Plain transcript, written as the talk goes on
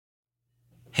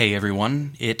Hey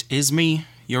everyone, it is me,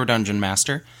 your Dungeon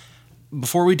Master.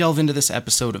 Before we delve into this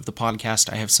episode of the podcast,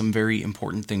 I have some very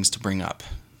important things to bring up.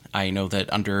 I know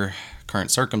that under current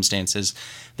circumstances,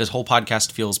 this whole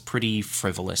podcast feels pretty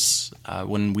frivolous.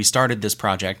 When we started this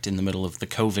project in the middle of the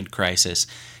COVID crisis,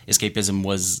 escapism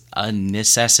was a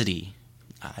necessity.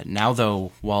 Now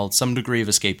though, while some degree of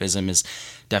escapism is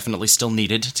definitely still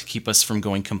needed to keep us from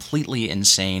going completely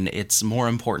insane, it's more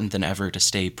important than ever to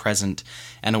stay present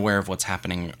and aware of what's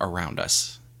happening around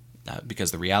us.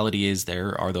 Because the reality is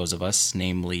there are those of us,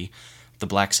 namely the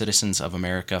black citizens of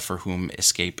America, for whom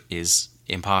escape is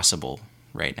impossible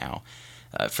right now.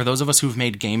 For those of us who've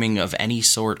made gaming of any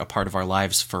sort a part of our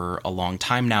lives for a long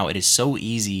time now, it is so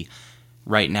easy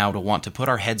right now to want to put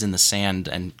our heads in the sand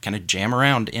and kind of jam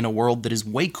around in a world that is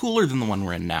way cooler than the one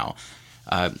we're in now.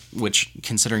 Which,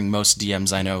 considering most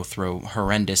DMs I know throw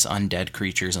horrendous undead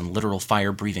creatures and literal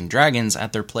fire-breathing dragons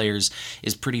at their players,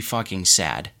 is pretty fucking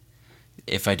sad,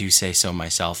 if I do say so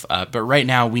myself. But right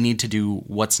now, we need to do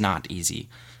what's not easy,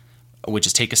 which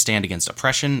is take a stand against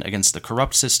oppression, against the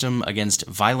corrupt system, against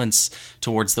violence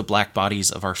towards the black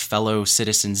bodies of our fellow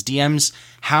citizens. DMs,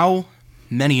 how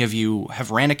many of you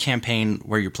have ran a campaign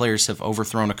where your players have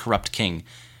overthrown a corrupt king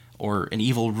or an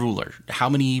evil ruler? How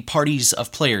many parties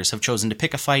of players have chosen to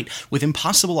pick a fight with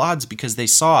impossible odds because they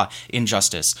saw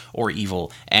injustice or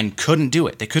evil and couldn't do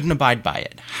it? They couldn't abide by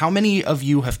it. How many of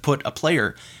you have put a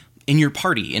player in your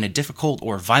party in a difficult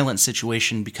or violent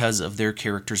situation because of their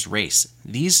character's race?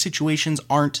 These situations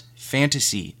aren't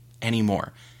fantasy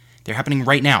anymore. They're happening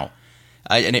right now.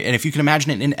 And if you can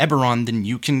imagine it in Eberron, then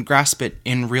you can grasp it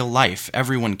in real life.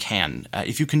 Everyone can.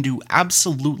 If you can do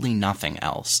absolutely nothing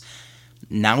else,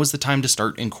 now is the time to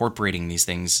start incorporating these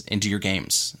things into your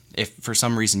games. If for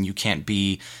some reason you can't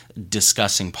be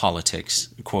discussing politics,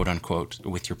 quote unquote,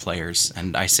 with your players,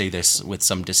 and I say this with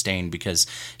some disdain because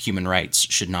human rights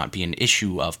should not be an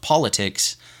issue of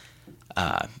politics,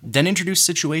 then introduce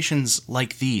situations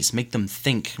like these. Make them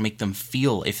think, make them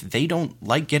feel. If they don't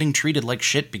like getting treated like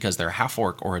shit because they're a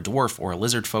half-orc or a dwarf or a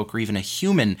lizard folk or even a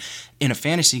human in a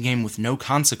fantasy game with no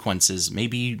consequences,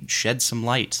 maybe shed some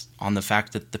light on the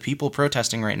fact that the people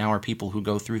protesting right now are people who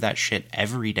go through that shit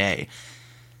every day.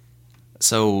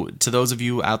 So, to those of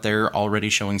you out there already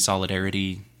showing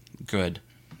solidarity, good.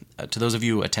 To those of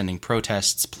you attending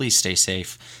protests, please stay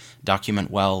safe. Document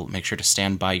well, make sure to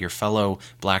stand by your fellow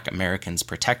Black Americans,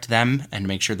 protect them, and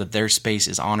make sure that their space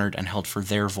is honored and held for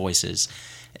their voices.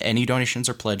 Any donations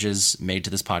or pledges made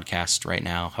to this podcast right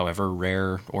now, however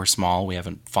rare or small, we have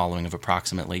a following of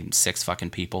approximately 6 fucking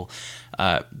people,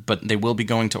 but they will be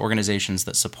going to organizations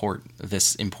that support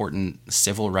this important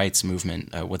civil rights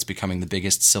movement, what's becoming the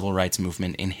biggest civil rights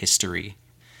movement in history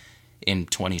in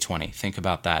 2020. Think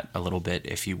about that a little bit,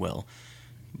 if you will.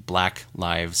 Black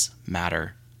Lives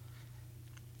Matter.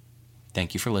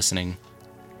 Thank you for listening.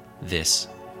 This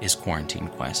is Quarantine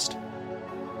Quest.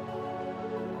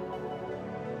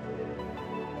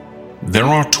 There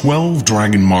are 12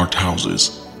 dragon-marked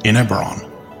houses in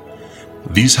Eberron.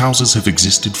 These houses have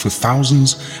existed for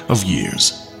thousands of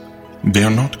years. They are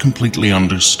not completely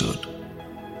understood.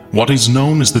 What is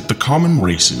known is that the common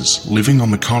races living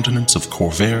on the continents of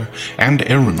Khorvaire and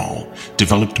Erenal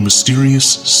developed mysterious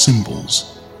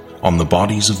symbols on the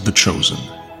bodies of the Chosen.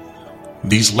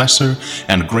 These lesser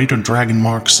and greater dragon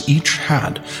marks each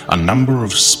had a number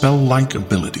of spell-like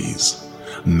abilities,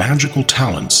 magical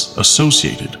talents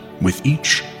associated with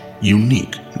each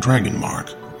unique dragon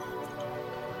mark.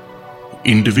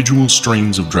 Individual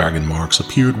strains of dragon marks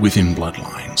appeared within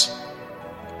bloodlines,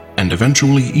 and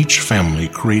eventually each family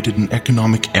created an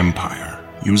economic empire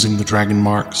using the dragon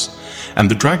marks, and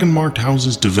the dragon-marked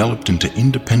houses developed into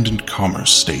independent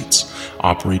commerce states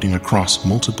operating across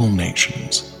multiple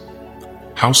nations.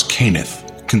 House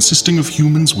Caneth, consisting of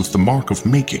humans with the mark of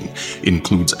making,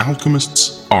 includes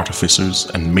alchemists,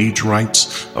 artificers, and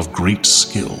mage-rights of great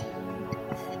skill.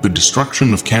 The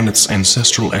destruction of Caneth's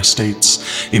ancestral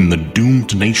estates in the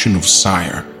doomed nation of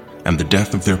Sire and the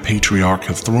death of their patriarch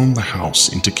have thrown the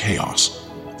house into chaos.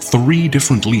 3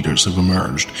 different leaders have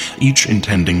emerged, each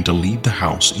intending to lead the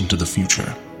house into the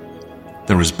future.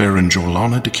 There is Baron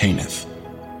Jorlana de Caneth,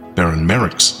 Baron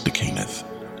Merix de Caneth,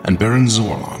 and Baron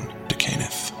Zorlon de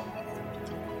Caneth.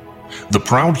 The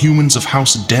proud humans of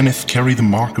House Deneth carry the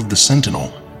mark of the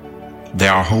Sentinel. They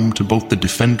are home to both the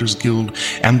Defenders Guild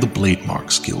and the Blade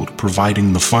Marks Guild,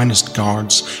 providing the finest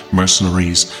guards,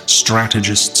 mercenaries,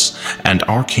 strategists, and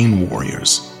arcane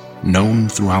warriors, known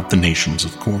throughout the nations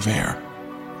of Khorvaire.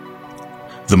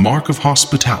 The Mark of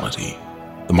Hospitality,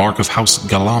 the Mark of House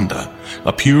Galanda,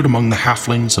 appeared among the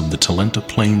halflings of the Talenta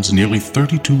Plains nearly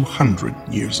 3,200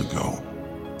 years ago.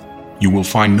 you will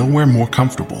find nowhere more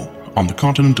comfortable on the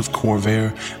continent of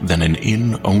Khorvaire than an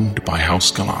inn owned by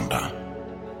House Galanda.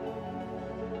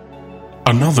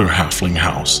 Another halfling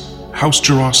house, House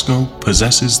Jarosco,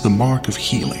 possesses the mark of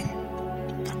healing.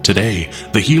 Today,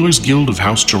 the Healers Guild of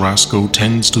House Jarosco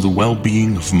tends to the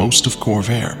well-being of most of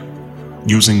Khorvaire,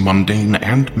 using mundane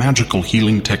and magical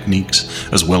healing techniques,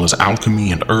 as well as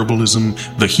alchemy and herbalism.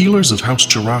 The Healers of House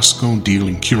Jarosco deal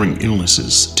in curing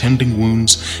illnesses, tending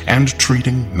wounds, and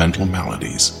treating mental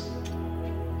maladies.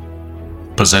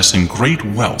 Possessing great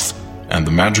wealth and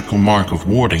the magical mark of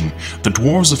warding, the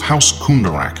dwarves of House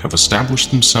Kundarak have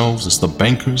established themselves as the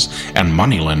bankers and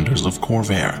moneylenders of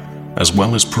Khorvaire, as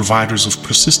well as providers of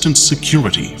persistent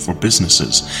security for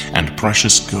businesses and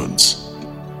precious goods.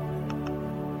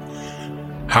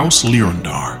 House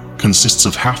Lirandar consists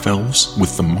of half-elves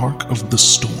with the mark of the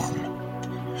storm.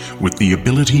 With the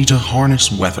ability to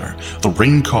harness weather, the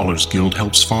Raincallers Guild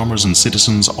helps farmers and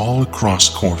citizens all across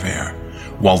Khorvaire,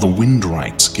 while the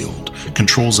Windwrights Guild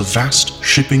controls a vast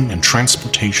shipping and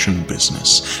transportation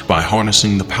business by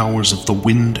harnessing the powers of the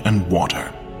wind and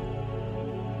water.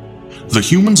 The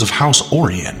humans of House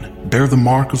Orien bear the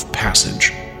mark of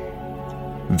passage.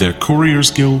 Their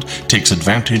Couriers Guild takes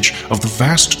advantage of the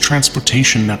vast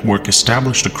transportation network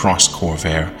established across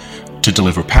Khorvaire to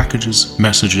deliver packages,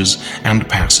 messages, and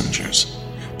passengers.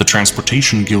 The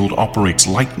Transportation Guild operates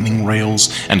lightning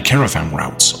rails and caravan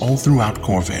routes all throughout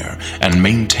Khorvaire and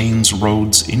maintains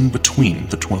roads in between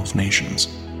the 12 nations.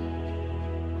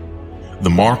 The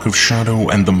Mark of Shadow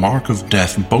and the Mark of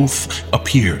Death both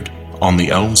appeared on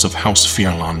the Elves of House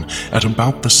Fierlan at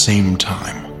about the same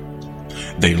time.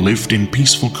 They lived in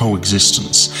peaceful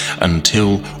coexistence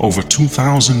until, over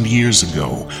 2,000 years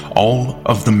ago, all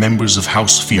of the members of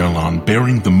House Fierlan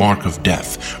bearing the Mark of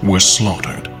Death were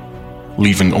slaughtered,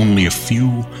 leaving only a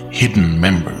few hidden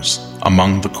members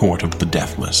among the Court of the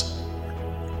Deathless.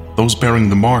 Those bearing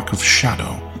the Mark of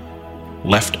Shadow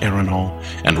left Erenal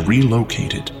and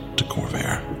relocated to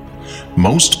Khorvaire.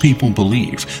 Most people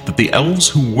believe that the elves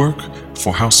who work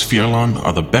for House Fierlan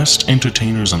are the best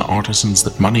entertainers and artisans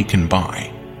that money can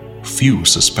buy. Few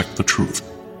suspect the truth,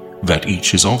 that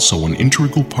each is also an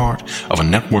integral part of a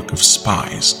network of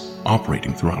spies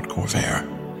operating throughout Khorvaire,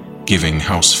 giving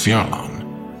House Fierlan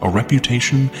a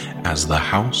reputation as the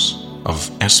House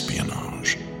of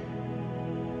Espionage.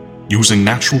 Using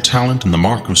natural talent and the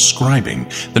mark of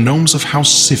scribing, the gnomes of House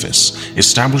Civis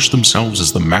established themselves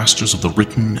as the masters of the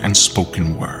written and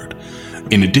spoken word.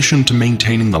 In addition to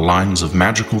maintaining the lines of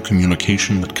magical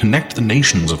communication that connect the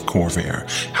nations of Khorvaire,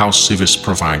 House Civis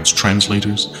provides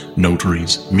translators,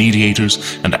 notaries,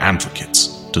 mediators, and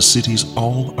advocates to cities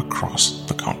all across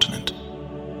the continent.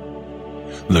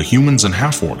 The humans and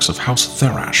half-orcs of House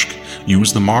Therashk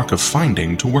use the Mark of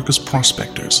Finding to work as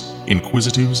prospectors,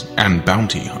 inquisitives, and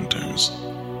bounty hunters.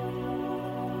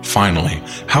 Finally,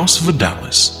 House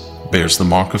Vidalis bears the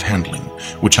Mark of Handling,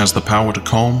 which has the power to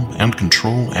calm and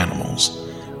control animals.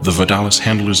 The Vidalis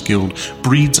Handlers Guild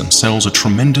breeds and sells a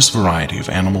tremendous variety of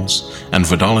animals, and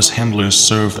Vidalis handlers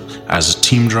serve as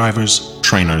team drivers,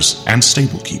 trainers, and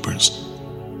stable keepers.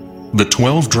 The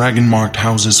 12 dragon-marked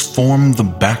houses form the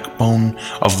backbone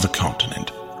of the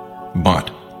continent,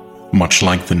 but, much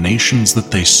like the nations that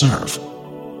they serve,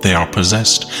 they are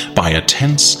possessed by a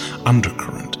tense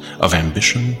undercurrent of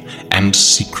ambition and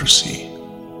secrecy.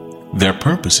 Their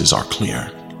purposes are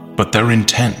clear, but their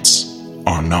intents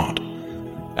are not,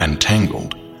 and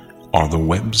tangled are the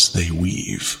webs they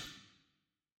weave.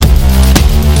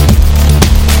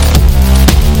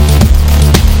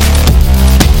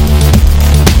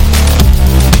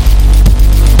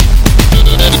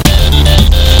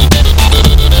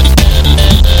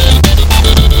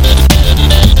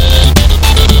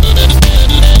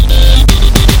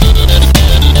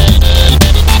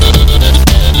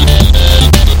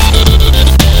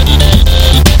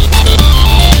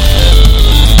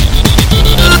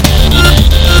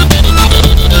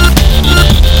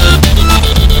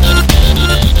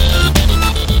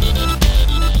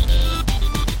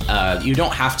 You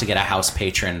don't have to get a house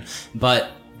patron,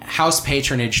 but house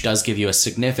patronage does give you a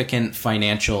significant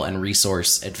financial and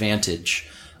resource advantage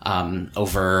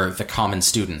over the common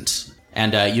student.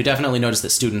 And you definitely notice that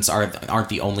students aren't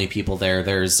the only people there.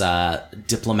 There's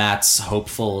diplomats,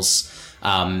 hopefuls,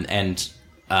 and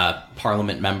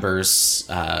parliament members,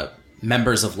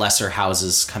 members of lesser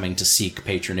houses coming to seek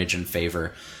patronage and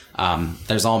favor.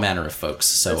 There's all manner of folks.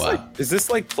 So, is this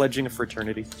like pledging a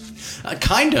fraternity?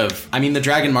 Kind of. I mean, the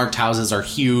dragon-marked houses are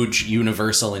huge,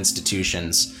 universal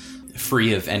institutions,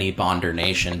 free of any bond or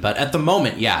nation. But at the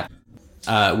moment, yeah.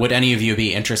 Would any of you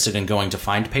be interested in going to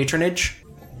find patronage?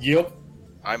 Yep.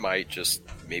 I might, just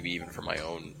maybe even for my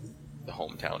own the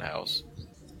hometown house.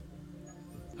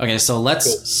 Okay, so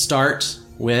let's start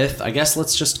with, I guess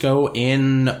let's just go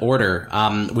in order.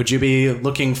 Would you be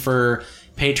looking for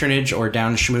patronage or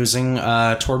down schmoozing,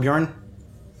 Torbjorn?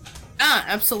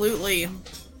 Absolutely.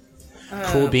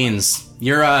 Cool beans.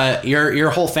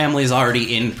 Your whole family's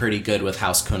already in pretty good with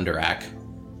House Kundarak.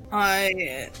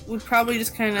 I would probably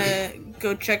just kind of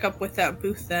go check up with that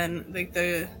booth then, like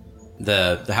the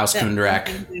House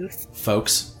Kundarak booth.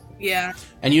 Folks. Yeah.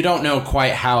 And you don't know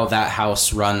quite how that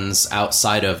house runs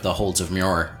outside of the Holds of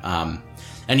Muir.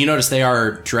 And you notice they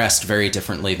are dressed very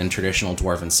differently than traditional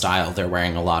dwarven style. They're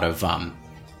wearing a lot of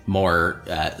more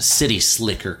city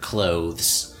slicker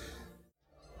clothes.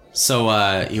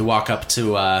 So you walk up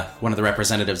to one of the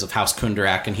representatives of House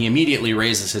Kundarak, and he immediately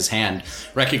raises his hand,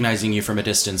 recognizing you from a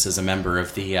distance as a member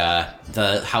of the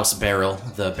House Beryl,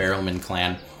 the Barrelman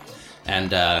clan. And,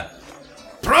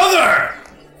 Brother!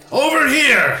 Over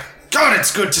here! God,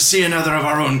 it's good to see another of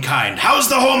our own kind. How's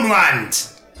the homeland?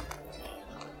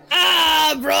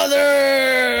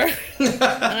 Brother! And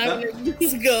I'm gonna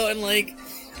just go and, like,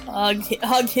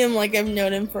 hug him like I've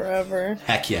known him forever.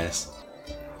 heck yes.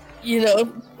 You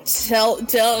know, tell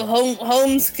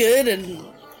home's good, and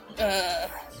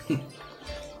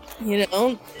you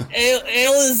know,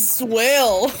 ale is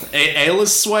swell. Ale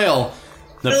is swale.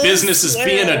 The Ale business is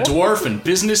being a swell. dwarf, and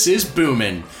business is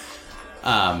booming.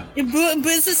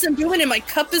 Business and booming, and my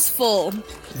cup is full.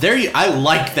 I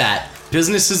like that.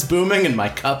 Business is booming, and my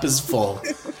cup is full.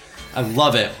 I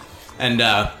love it. And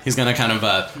he's gonna kind of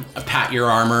pat your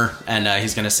armor, and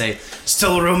he's gonna say,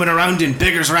 Still roaming around in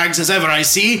big as rags as ever, I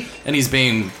see. and he's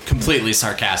being completely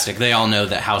sarcastic. They all know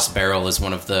that House Beryl is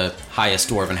one of the highest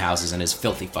dwarven houses and is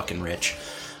filthy fucking rich.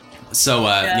 So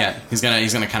yeah, he's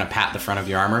gonna kind of pat the front of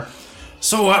your armor.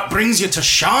 So what brings you to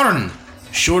Sharn?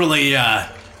 Surely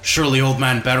old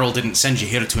man Beryl didn't send you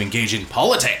here to engage in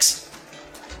politics.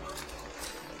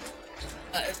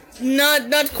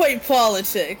 Not quite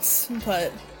politics,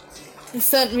 but he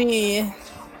sent me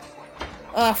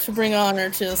off to bring honor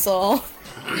to us all.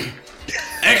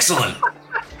 Excellent.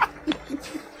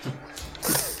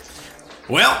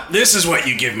 Well, this is what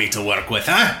you give me to work with,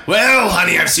 huh? Well,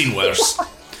 honey, I've seen worse.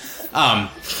 We're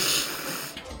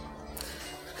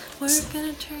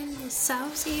gonna turn the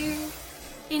sow's ear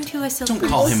into a silver. Don't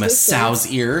call him a sow's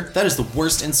ear. That is the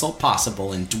worst insult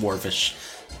possible in dwarvish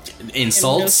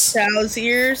insults. Sow's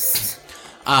ears.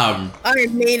 I'm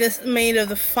made of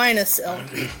the finest elk.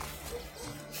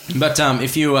 But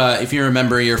if you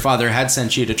remember, your father had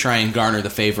sent you to try and garner the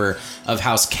favor of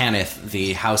House Cannith,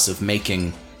 the House of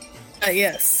Making.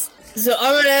 Yes. So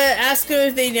I'm gonna ask them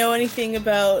if they know anything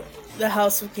about the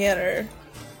House of Canner.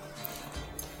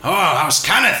 Oh, House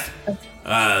Cannith.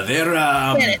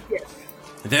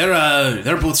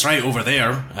 Their booth's right over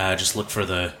there. Just look for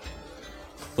the.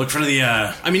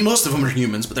 I mean, most of them are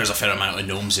humans, but there's a fair amount of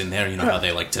gnomes in there. You know how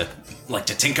they like to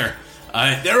tinker.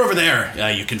 They're over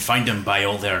there. You can find them by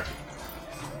all their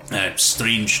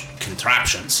strange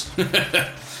contraptions.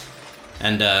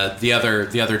 And the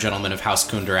other gentleman of House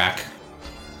Kundarak,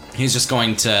 he's just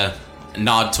going to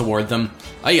nod toward them.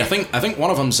 Hey, I think one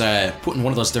of them's putting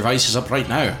one of those devices up right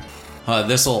now.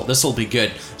 This'll be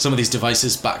good. Some of these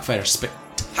devices backfire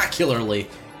spectacularly.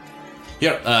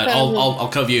 Here, I'll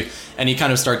cover you. And he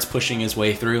kind of starts pushing his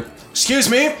way through. Excuse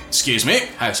me,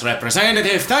 House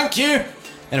Representative, thank you.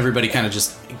 And everybody kind of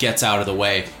just gets out of the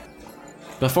way.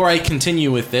 Before I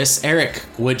continue with this, Eric,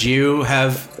 would you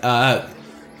have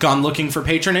gone looking for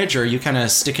patronage, or are you kind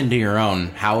of sticking to your own?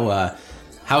 How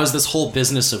is this whole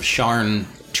business of Sharn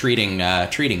treating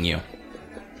you?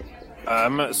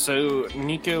 So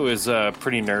Nico is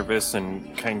pretty nervous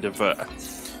and kind of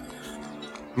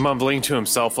mumbling to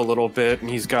himself a little bit, and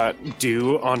he's got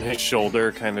Dew on his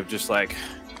shoulder, kind of just like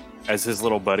as his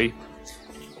little buddy.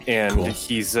 And Cool.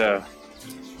 he's kind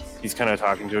of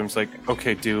talking to him. He's like,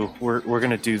 "Okay, Dew, we're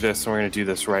gonna do this, and we're gonna do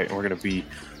this right, and we're gonna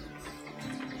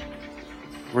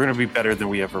be better than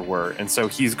we ever were." And so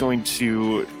he's going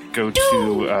to go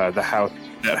to the house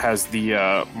that has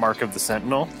the mark of the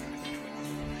Sentinel.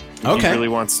 Okay. He really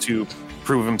wants to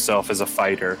prove himself as a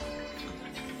fighter.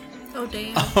 Oh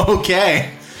damn.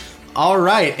 Okay. All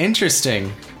right.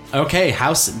 Interesting. Okay.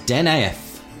 House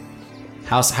Deneth.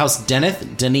 House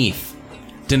Deneth. Deneth.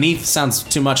 Deneth sounds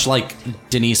too much like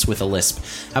Denise with a lisp.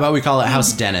 How about we call it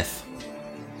House Deneth?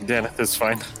 Deneth is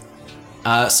fine.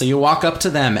 So you walk up to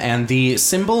them, and the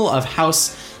symbol of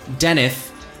House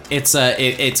Deneth, it's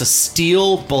a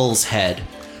steel bull's head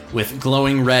with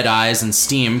glowing red eyes and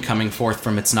steam coming forth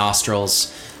from its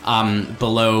nostrils.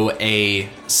 Below a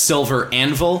silver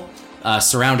anvil,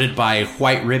 surrounded by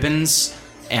white ribbons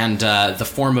and the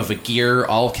form of a gear,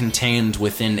 all contained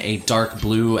within a dark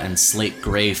blue and slate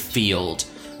gray field.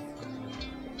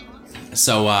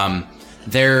 So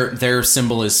their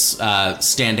symbol is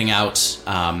standing out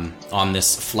on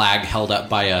this flag held up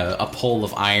by a pole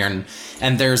of iron,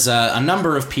 and there's a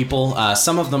number of people,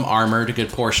 some of them armored, a good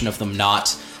portion of them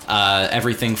not.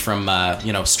 Everything from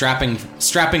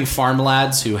strapping farm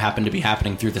lads who happen to be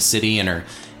happening through the city and are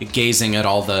gazing at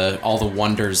all the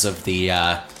wonders of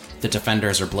the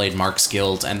Defenders or Blade Marks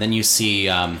Guild, and then you see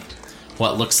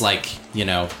what looks like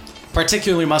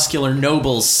particularly muscular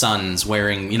nobles' sons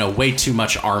wearing way too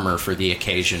much armor for the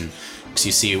occasion. Because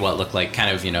you see what look like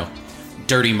kind of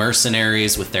dirty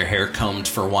mercenaries with their hair combed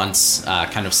for once,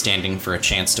 kind of standing for a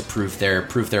chance to prove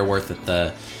their worth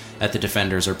at the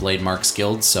Defenders or Blade Marks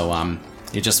Guild. So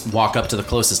you just walk up to the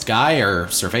closest guy or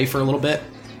survey for a little bit.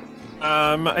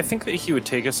 I think that he would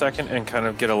take a second and kind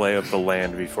of get a lay of the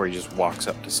land before he just walks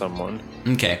up to someone.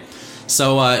 Okay.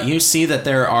 So you see that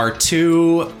there are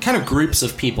two kind of groups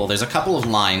of people. There's a couple of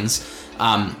lines,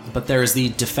 but there's the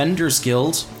Defenders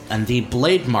Guild and the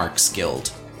Blade Marks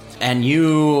Guild. And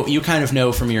you kind of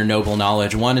know from your noble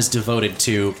knowledge, one is devoted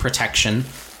to protection,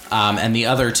 and the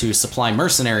other to supply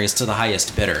mercenaries to the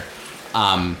highest bidder.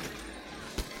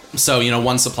 So,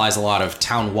 one supplies a lot of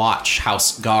town watch,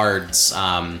 house guards,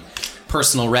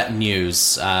 personal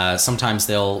retinues. Sometimes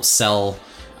they'll sell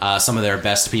some of their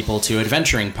best people to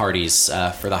adventuring parties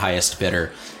for the highest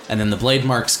bidder. And then the Blade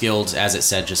Marks Guild, as it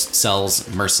said, just sells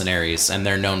mercenaries, and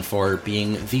they're known for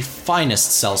being the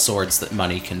finest sellswords that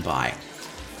money can buy.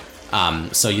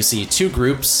 So you see two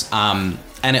groups, and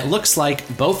it looks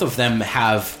like both of them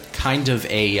have kind of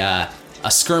a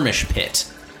skirmish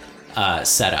pit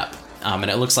set up. And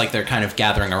it looks like they're kind of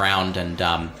gathering around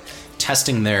and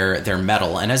testing their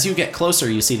metal. And as you get closer,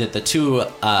 you see that the two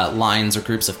lines or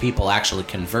groups of people actually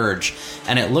converge,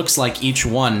 and it looks like each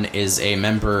one is a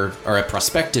member or a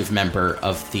prospective member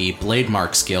of the Blade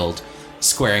Marks Guild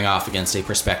squaring off against a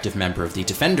prospective member of the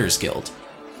Defenders Guild.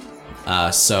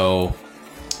 So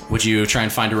would you try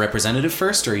and find a representative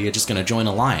first, or are you just going to join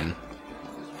a line?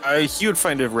 He would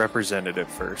find a representative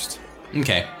first.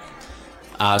 Okay.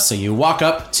 So you walk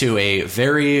up to a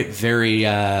very, very,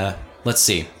 let's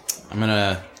see. I'm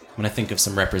gonna think of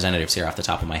some representatives here off the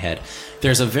top of my head.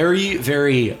 There's a very,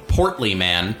 very portly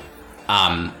man.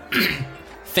 I'm trying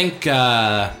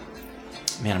to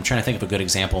think of a good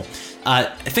example.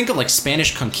 Think of like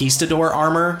Spanish conquistador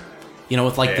armor,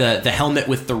 with like the helmet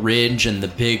with the ridge and the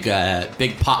big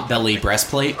pot belly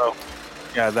breastplate. Oh.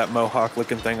 Yeah, that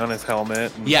mohawk-looking thing on his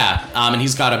helmet. Yeah, and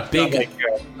he's got a big...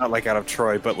 Not like out of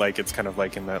Troy, but like it's kind of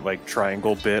like in that like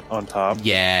triangle bit on top.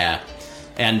 Yeah,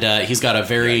 and he's got a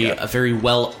very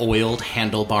well-oiled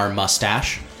handlebar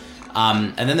mustache.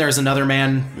 And then there's another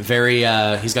man,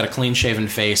 he's got a clean-shaven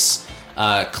face,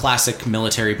 classic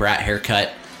military brat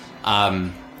haircut,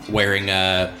 wearing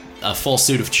a full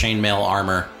suit of chainmail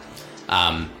armor,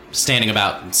 standing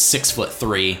about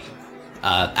 6'3".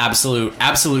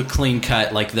 Absolute clean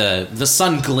cut, like the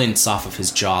sun glints off of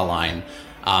his jawline,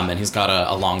 and he's got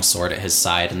a long sword at his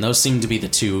side, and those seem to be the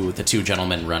two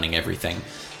gentlemen running everything.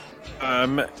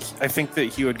 I think that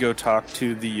he would go talk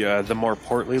to the more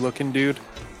portly looking dude.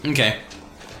 Okay.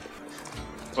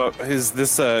 Well, is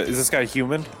this guy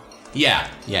human? Yeah,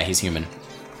 he's human.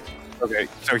 Okay,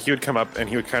 so he would come up and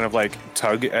he would kind of like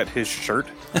tug at his shirt.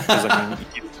 'Cause, I mean,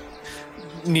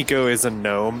 Nico is a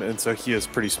gnome, and so he is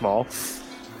pretty small.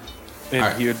 And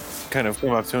right. He would kind of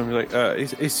come up to him and be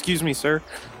like, excuse me, sir.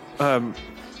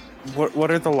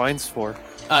 What are the lines for?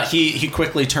 He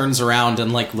quickly turns around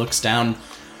and like looks down.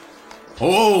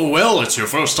 Oh, well, it's your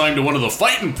first time to one of the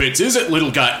fighting pits, is it,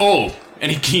 little guy? Oh,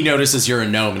 and he notices you're a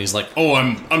gnome, and he's like, oh,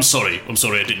 I'm sorry. I'm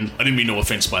sorry. I didn't mean no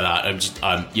offense by that. I'm just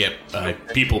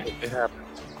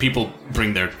people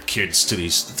bring their kids to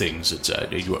these things. It's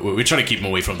we try to keep them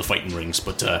away from the fighting rings,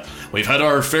 but we've had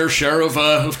our fair share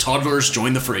of toddlers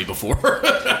join the fray before.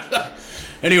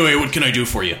 Anyway, what can I do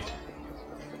for you?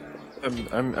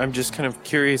 I'm just kind of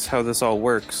curious how this all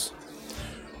works.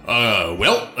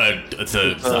 What are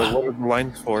the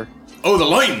lines for? Oh, the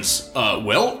lines.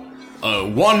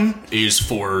 One is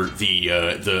for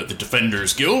the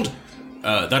Defenders Guild.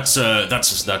 That's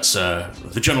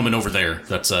the gentleman over there.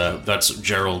 That's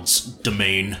Gerald's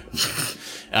domain.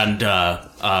 And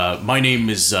my name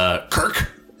is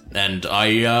Kirk, and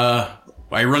I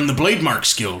run the Blade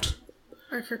Marks Guild.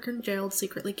 Are Kirk and Gerald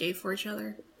secretly gay for each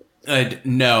other?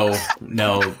 No.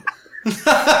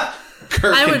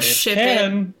 Kirk I would ship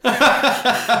it.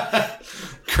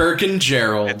 Kirk and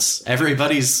Gerald,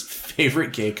 everybody's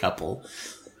favorite gay couple.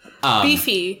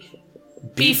 Beefy.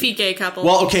 Beefy gay couple.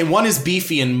 Well, okay, one is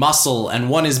beefy in muscle, and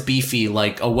one is beefy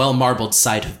like a well-marbled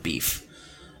side of beef.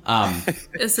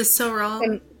 Is this so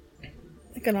wrong?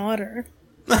 Like an otter.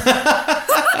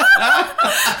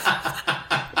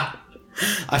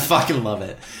 I fucking love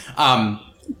it.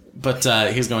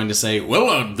 But he's going to say,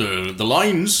 Well, the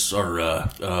lines are,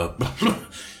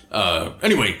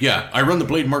 anyway, yeah, I run the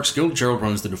Blade Marks Guild, Gerald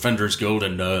runs the Defenders Guild,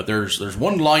 and there's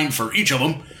one line for each of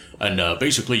them, and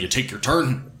basically you take your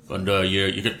turn, and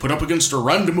you get put up against a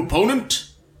random opponent,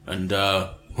 and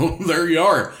well, there you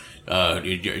are.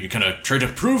 You kind of try to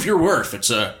prove your worth. It's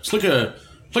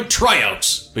like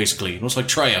tryouts, basically. It's like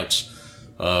tryouts.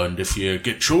 And if you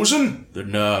get chosen,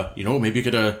 then maybe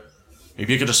you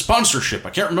get a sponsorship.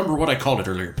 I can't remember what I called it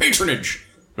earlier. Patronage.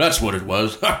 That's what it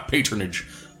was. Patronage.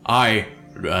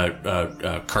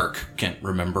 Kirk can't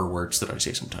remember words that I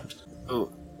say sometimes.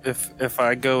 Oh, if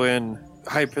I go in,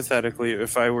 hypothetically,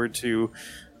 if I were to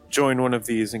join one of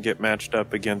these and get matched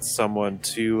up against someone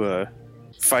to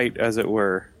fight, as it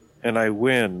were, and I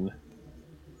win,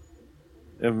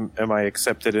 am I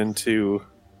accepted into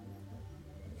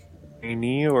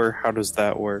trainee, or how does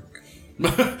that work?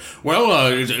 Well,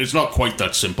 it's not quite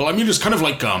that simple. I mean, it's kind of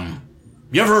like,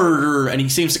 you ever... And he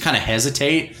seems to kind of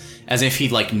hesitate, as if he,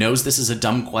 like, knows this is a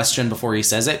dumb question before he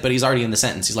says it, but he's already in the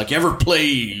sentence. He's like, you ever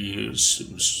play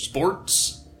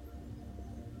sports?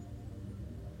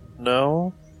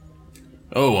 No.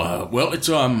 Oh, well, it's,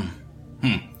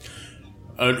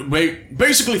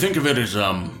 basically think of it as,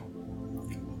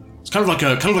 it's kind of like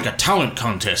a talent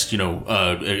contest,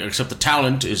 except the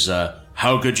talent is,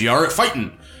 how good you are at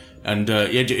fighting. And,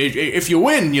 if you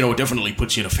win, it definitely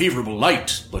puts you in a favorable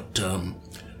light, but,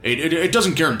 it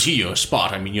doesn't guarantee you a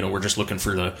spot. I mean, we're just looking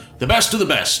for the best of the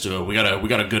best. We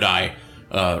got a good eye,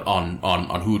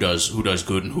 on who does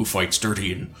good and who fights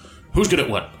dirty and who's good at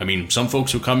what. I mean, some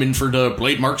folks who come in for the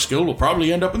Blade Marks Guild will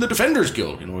probably end up in the Defenders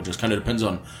Guild. It just kind of depends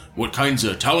on what kinds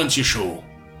of talents you show.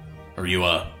 Are you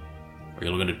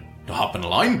looking to hop in a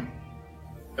line?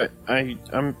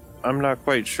 I'm not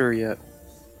quite sure yet.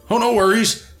 Oh, no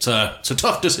worries. It's a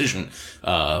tough decision. Do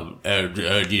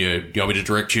you want me to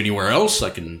direct you anywhere else? I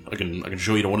can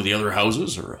show you to one of the other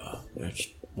houses, or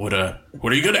what are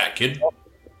you good at, kid?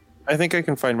 I think I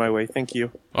can find my way. Thank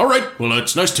you. All right. Well,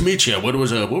 it's nice to meet you. What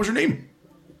was your name?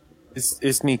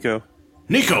 It's Nico.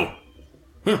 Nico.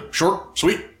 Short,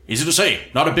 sweet, easy to say.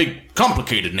 Not a big,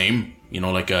 complicated name.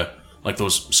 Like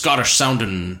those Scottish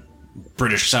sounding,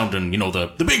 British sounding.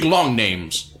 The big long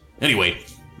names. Anyway,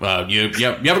 you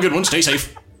have a good one. Stay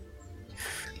safe.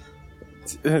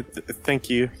 Thank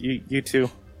you. You too.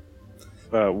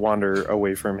 Wander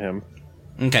away from him.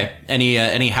 Okay.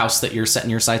 Any house that you're setting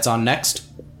your sights on next?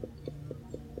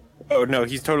 Oh no,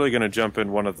 he's totally gonna jump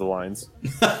in one of the lines.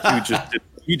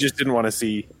 He just didn't want to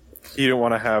see. He didn't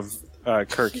want to have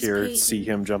Kirk here see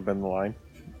him jump in the line.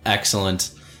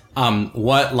 Excellent.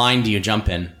 What line do you jump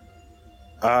in?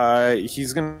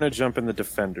 He's gonna jump in the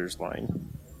Defenders line.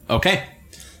 Okay.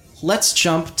 Let's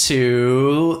jump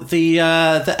to the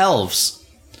elves.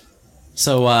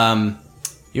 So,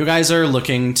 you guys are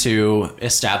looking to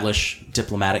establish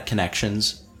diplomatic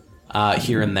connections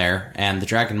here and there, and the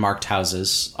dragon-marked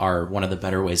houses are one of the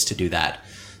better ways to do that.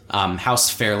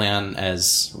 House Fairlan,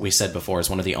 as we said before, is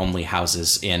one of the only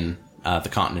houses in the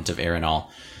continent of Aerenal.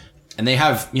 And they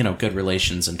have, good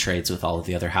relations and trades with all of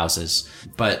the other houses.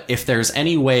 But if there's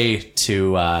any way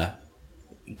to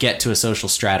get to a social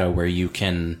strata where you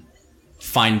can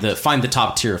find the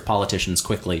top tier of politicians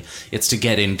quickly, it's to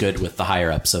get in good with the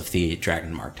higher-ups of the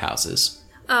dragon-marked houses.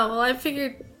 Oh, well, I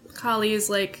figured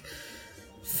Kali's,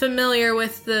 familiar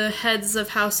with the heads of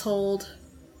household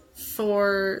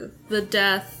for the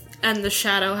Death and the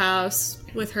Shadow House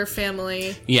with her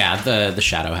family. Yeah, the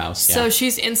Shadow House, yeah. So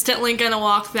she's instantly gonna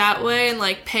walk that way and,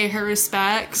 pay her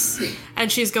respects.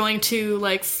 And she's going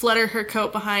to, flutter her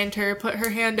coat behind her, put her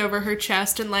hand over her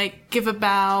chest and, give a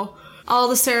bow. All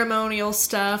the ceremonial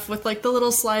stuff with, the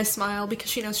little sly smile because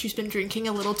she knows she's been drinking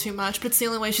a little too much, but it's the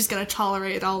only way she's gonna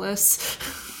tolerate all this.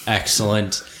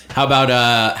 Excellent. How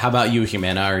about you,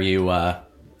 Humana? Are you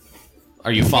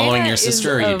following your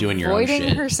sister, or are you doing your own shit?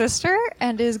 Avoiding her sister,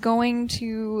 and is going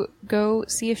to go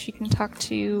see if she can talk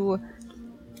to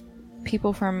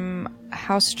people from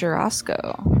House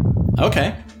Jurasco.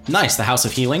 Okay. Nice. The House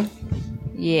of Healing?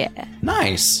 Yeah.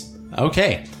 Nice.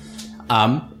 Okay.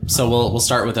 So we'll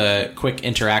start with a quick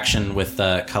interaction with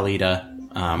Khalida,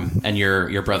 and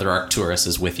your brother Arcturus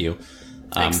is with you.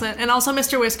 Excellent. And also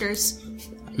Mr. Whiskers.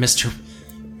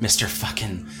 Mr.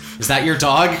 fucking... Is that your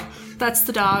dog? That's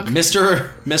the dog.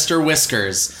 Mr.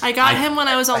 Whiskers. I got him when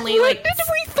I was only, When did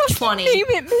we fucking 20. name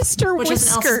it Mr. Which Whiskers?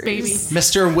 is an elf's baby.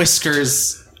 Mr.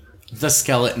 Whiskers the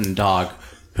skeleton dog,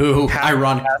 who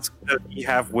You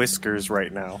have whiskers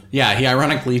right now. Yeah, he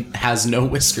ironically has no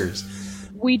whiskers.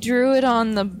 We drew it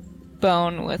on the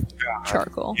bone with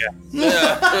charcoal.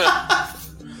 Yeah.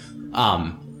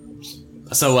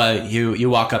 So you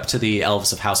walk up to the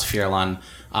elves of House Fierlan,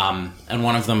 and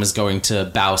one of them is going to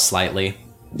bow slightly.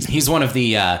 He's one of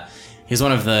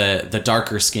the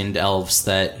darker skinned elves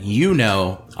that you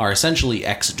know are essentially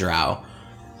ex-drow.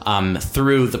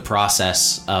 Through the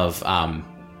process of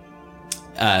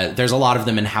there's a lot of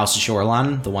them in House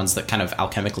Jorlan, the ones that kind of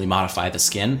alchemically modify the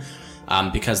skin,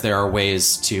 because there are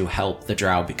ways to help the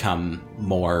drow become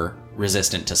more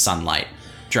resistant to sunlight.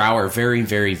 Drow are very,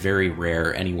 very, very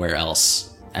rare anywhere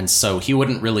else, and so he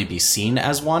wouldn't really be seen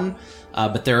as one,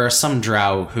 but there are some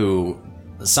drow who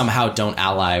somehow don't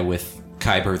ally with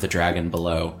Kyber the dragon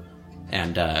below,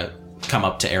 and come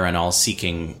up to Arenal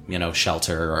seeking,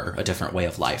 shelter or a different way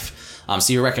of life.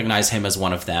 So you recognize him as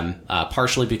one of them,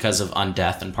 partially because of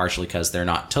undeath and partially because they're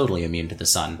not totally immune to the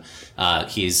sun.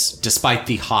 He's, despite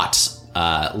the hot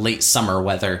late summer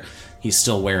weather, he's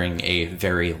still wearing a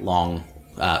very long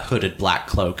hooded black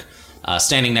cloak.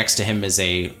 Standing next to him is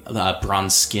a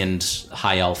bronze-skinned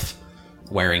high elf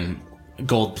wearing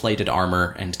gold-plated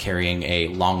armor and carrying a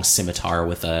long scimitar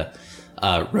with a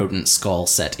rodent skull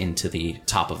set into the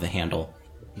top of the handle.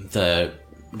 The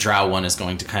drow one is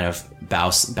going to kind of bow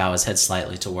his head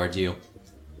slightly toward you.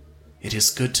 It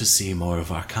is good to see more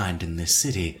of our kind in this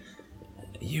city.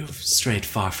 You've strayed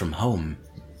far from home.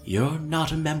 You're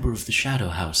not a member of the Shadow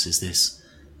House. Is this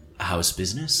a house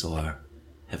business, or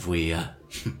have we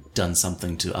done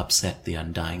something to upset the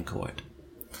Undying Court?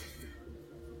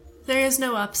 There is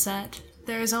no upset.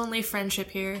 There is only friendship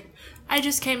here. I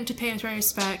just came to pay my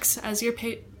respects, as your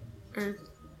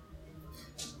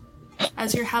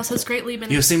as your house has greatly been.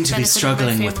 You seem to be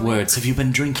struggling with words. Have you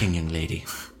been drinking, young lady?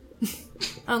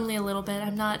 Only a little bit.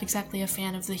 I'm not exactly a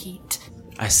fan of the heat.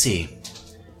 I see.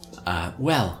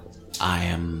 Well, I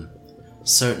am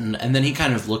certain. And then he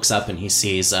kind of looks up and he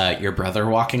sees your brother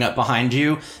walking up behind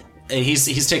you.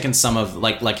 He's taken some of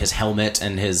like his helmet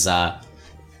and his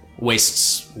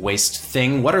waist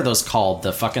thing. What are those called?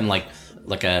 The fucking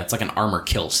it's like an armor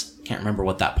kilt. Can't remember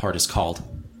what that part is called.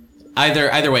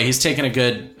 Either way, he's taken a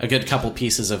good couple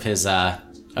pieces of his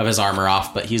armor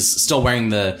off, but he's still wearing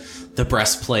the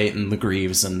breastplate and the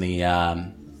greaves and the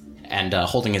and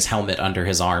holding his helmet under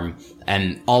his arm,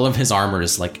 and all of his armor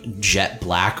is like jet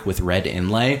black with red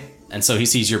inlay. And so he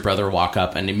sees your brother walk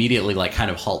up and immediately like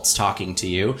kind of halts talking to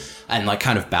you and like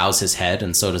kind of bows his head,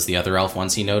 and so does the other elf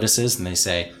once he notices, and they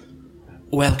say,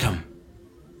 Welcome,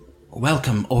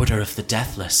 Order of the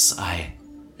Deathless. I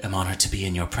am honored to be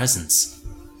in your presence.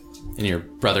 And your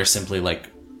brother simply,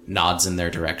 nods in their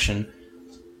direction.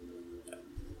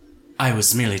 I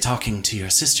was merely talking to your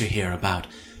sister here about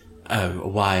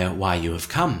why you have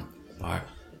come. Are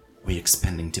we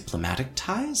expending diplomatic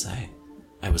ties?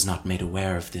 I was not made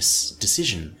aware of this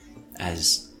decision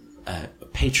as a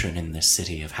patron in this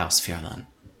city of House Fierlan.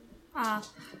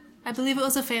 I believe it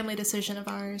was a family decision of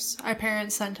ours. Our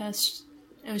parents sent us.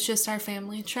 It was just our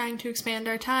family trying to expand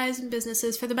our ties and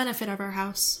businesses for the benefit of our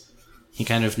house. He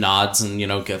kind of nods and,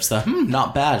 gives the,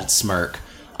 not bad smirk.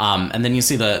 And then you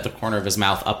see the corner of his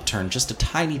mouth upturned just a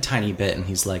tiny, tiny bit, and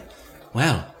he's like,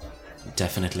 well,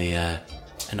 definitely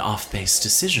an off-base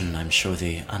decision. I'm sure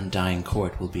the Undying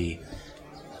Court will be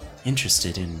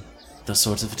interested in those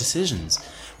sorts of decisions.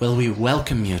 Well, we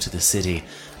welcome you to the city.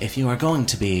 If you are going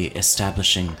to be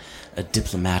establishing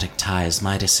diplomatic ties,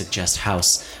 might I suggest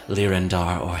House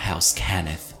Lyrendar or House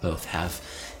Cannith both have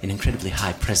an incredibly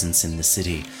high presence in the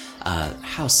city.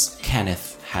 House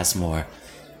Cannith has more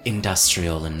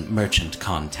industrial and merchant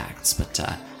contacts, but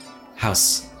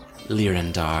House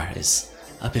Lyrendar is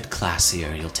a bit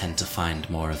classier. You'll tend to find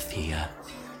more of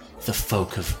the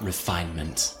folk of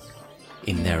refinement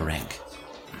in their rank.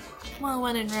 Well,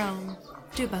 when in Rome,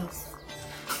 do both.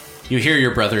 You hear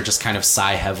your brother just kind of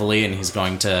sigh heavily, and he's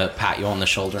going to pat you on the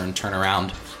shoulder and turn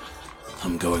around.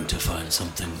 I'm going to find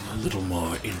something a little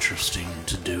more interesting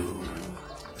to do.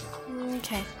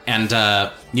 Okay. And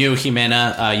you,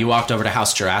 Jimena, you walked over to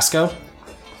House Jarasco?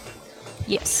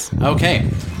 Yes. Okay.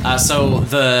 So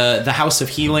the House of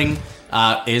Healing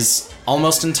is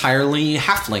almost entirely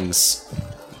halflings.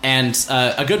 And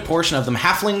a good portion of them,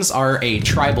 halflings are a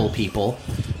tribal people.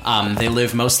 They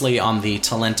live mostly on the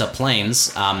Talenta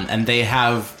Plains, and they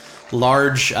have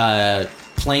large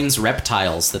plains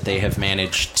reptiles that they have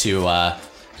managed to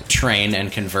train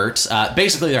and convert.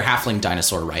 Basically, they're halfling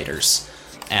dinosaur riders,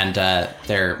 and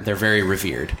they're very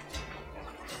revered.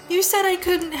 You said I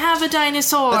couldn't have a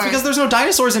dinosaur. That's because there's no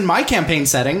dinosaurs in my campaign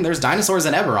setting. There's dinosaurs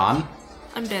in Eberron.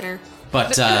 I'm bitter.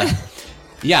 But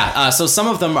so some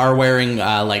of them are wearing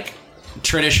like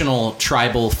traditional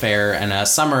tribal fare, and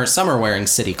some are wearing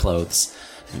city clothes.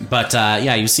 But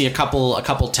you see a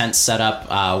couple tents set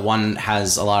up. One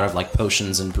has a lot of like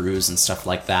potions and brews and stuff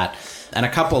like that, and a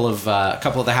couple of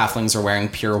the halflings are wearing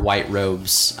pure white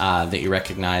robes that you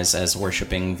recognize as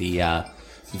worshiping the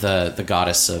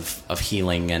goddess of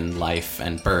healing and life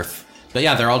and birth. But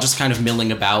yeah, they're all just kind of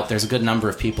milling about. There's a good number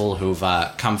of people who've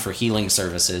come for healing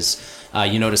services.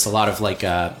 You notice a lot of like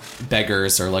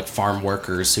beggars or like farm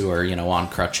workers who are on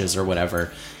crutches or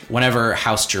whatever. Whenever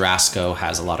House Jurasco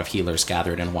has a lot of healers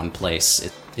gathered in one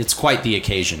place, it's quite the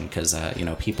occasion because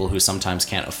people who sometimes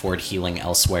can't afford healing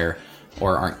elsewhere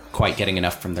or aren't quite getting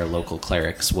enough from their local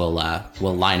clerics will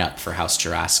line up for House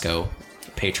Jurasco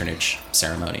patronage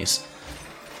ceremonies.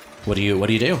 What do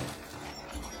you do?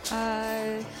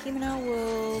 Himeno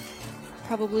will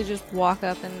probably just walk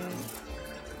up and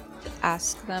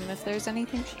ask them if there's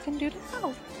anything she can do to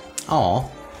help.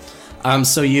 Aw.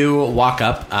 So you walk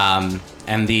up,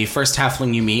 and the first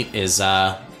halfling you meet is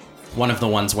one of the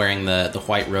ones wearing the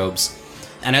white robes.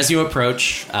 And as you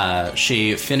approach,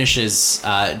 she finishes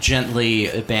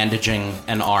gently bandaging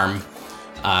an arm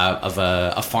of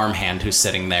a farmhand who's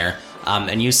sitting there.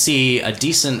 And you see a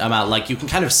decent amount, like you can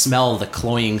kind of smell the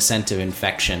cloying scent of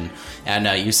infection. And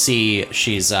you see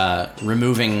she's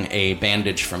removing a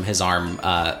bandage from his arm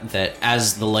that,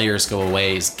 as the layers go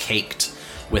away, is caked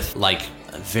with like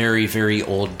very, very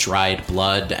old dried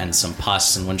blood and some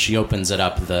pus. And when she opens it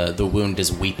up, the wound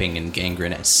is weeping and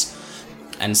gangrenous.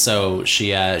 And so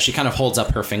she kind of holds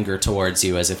up her finger towards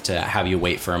you as if to have you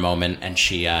wait for a moment. And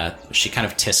she kind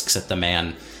of tisks at the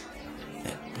man.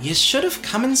 You should have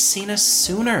come and seen us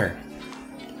sooner.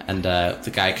 And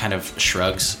the guy kind of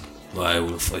shrugs. Why,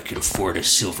 if I could afford a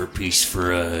silver piece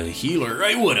for a healer,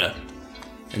 I woulda.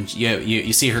 And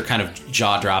you see her kind of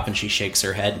jaw drop, and she shakes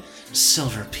her head.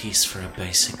 Silver piece for a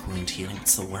basic wound healing.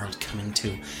 What's the world coming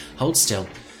to? Hold still.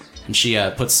 And she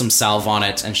puts some salve on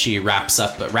it, and she wraps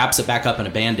it back up in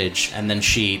a bandage, and then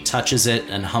she touches it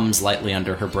and hums lightly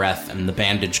under her breath, and the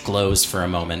bandage glows for a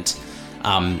moment.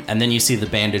 And then you see the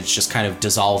bandage just kind of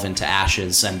dissolve into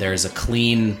ashes, and there's a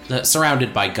clean,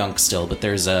 surrounded by gunk still, but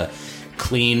there's a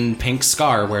clean pink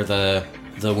scar where the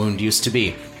wound used to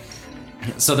be.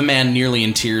 So the man, nearly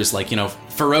in tears,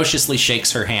 ferociously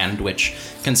shakes her hand, which,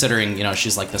 considering,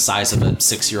 she's like the size of a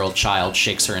 6-year-old child,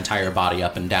 shakes her entire body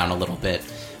up and down a little bit.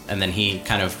 And then he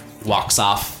kind of walks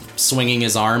off, swinging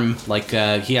his arm like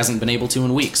he hasn't been able to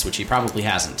in weeks, which he probably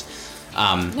hasn't.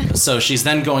 So she's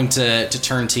then going to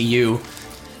turn to you.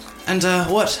 And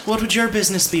what would your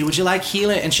business be? Would you like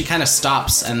healing? And she kind of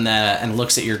stops and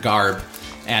looks at your garb.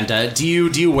 And do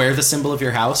you wear the symbol of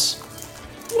your house?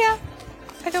 Yeah,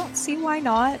 I don't see why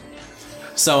not.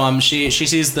 So she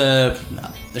sees the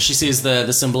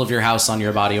symbol of your house on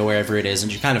your body or wherever it is,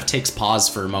 and she kind of takes pause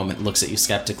for a moment, and looks at you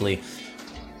skeptically.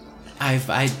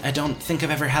 I don't think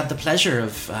I've ever had the pleasure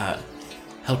of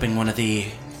helping one of the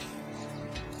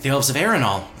elves of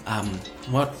Aerenal.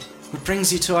 What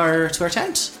brings you to our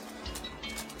tent?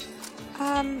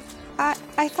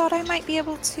 I thought I might be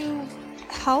able to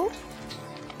help,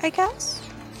 I guess.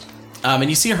 And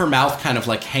you see her mouth kind of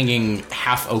like hanging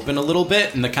half open a little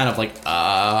bit, and the kind of like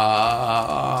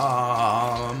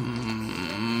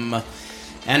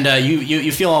and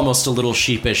you feel almost a little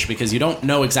sheepish because you don't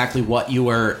know exactly what you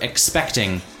were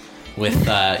expecting with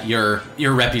your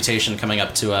reputation coming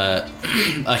up to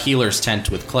a healer's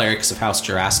tent with clerics of House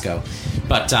Jurasco.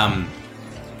 But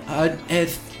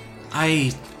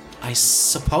I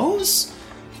suppose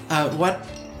what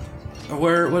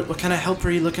kind of help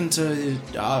are you looking to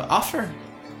offer?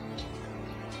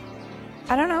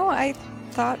 I don't know. I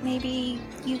thought maybe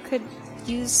you could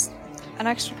use an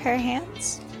extra pair of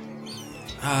hands.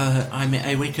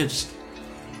 We could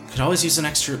always use an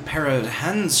extra pair of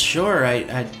hands. Sure.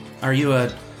 Are you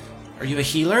a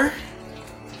healer?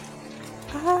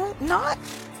 Not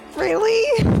really.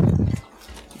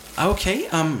 Okay.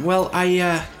 Well,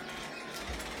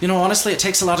 honestly, it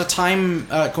takes a lot of time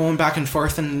going back and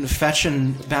forth and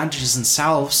fetching bandages and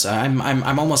salves.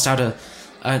 I'm almost out of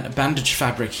bandage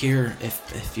fabric here.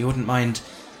 If you wouldn't mind,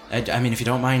 if you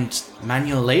don't mind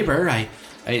manual labor, I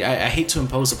hate to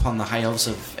impose upon the high elves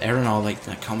of Aerenal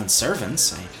like common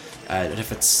servants.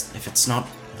 If it's not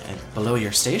below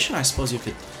your station, I suppose you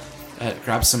could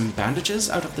grab some bandages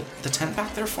out of the tent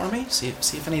back there for me. See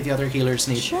if any of the other healers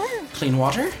need clean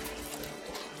water.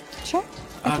 Sure,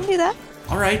 I can do that.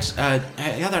 All right.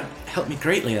 That helped me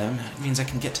greatly. It means I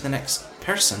can get to the next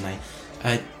person.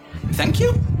 Thank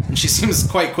you. And she seems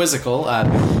quite quizzical.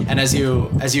 And as you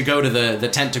go to the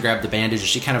tent to grab the bandages,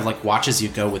 she kind of like watches you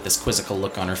go with this quizzical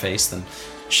look on her face, then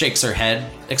shakes her head,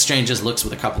 exchanges looks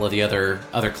with a couple of the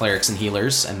other clerics and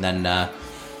healers, and then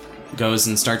goes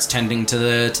and starts tending to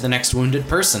the next wounded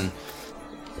person.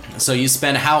 So you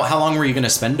spend how long were you going to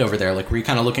spend over there? Like, were you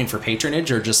kind of looking for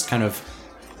patronage, or just kind of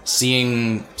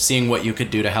seeing what you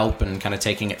could do to help and kind of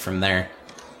taking it from there?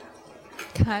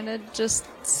 Kind of just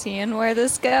seeing where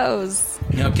this goes.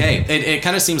 Okay, it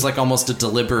kind of seems like almost a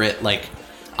deliberate like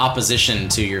opposition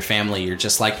to your family. You're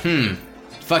just like,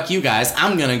 fuck you guys,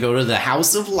 I'm gonna go to the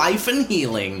House of Life and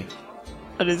Healing.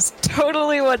 That is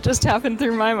totally what just happened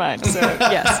through my mind, so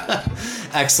yes.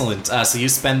 Excellent. So you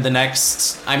spend the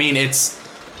next, I mean, it's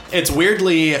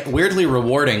weirdly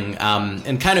rewarding,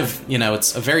 and kind of,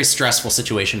 it's a very stressful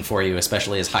situation for you,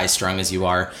 especially as high-strung as you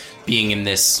are, being in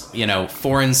this,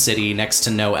 foreign city next to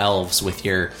no elves with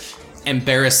your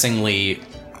embarrassingly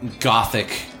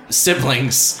gothic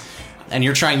siblings, and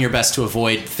you're trying your best to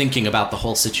avoid thinking about the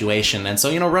whole situation. And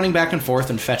so, running back and forth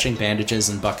and fetching bandages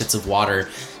and buckets of water,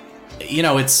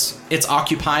 it's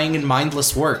occupying and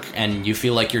mindless work, and you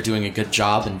feel like you're doing a good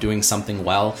job and doing something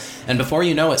well. And before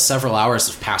you know it, several hours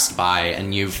have passed by,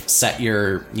 and you've set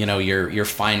your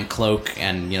fine cloak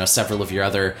and, several of your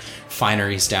other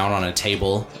fineries down on a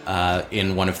table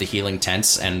in one of the healing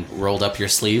tents, and rolled up your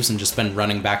sleeves and just been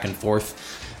running back and forth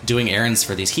doing errands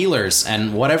for these healers.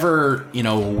 And whatever,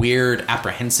 weird,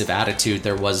 apprehensive attitude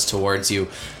there was towards you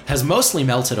has mostly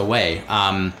melted away.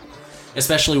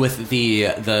 Especially with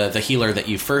the healer that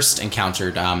you first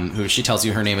encountered, who she tells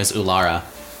you her name is Ulara.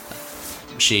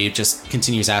 She just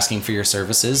continues asking for your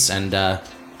services, and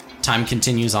time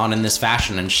continues on in this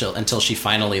fashion until she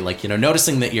finally,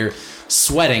 noticing that you're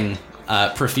sweating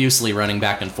profusely, running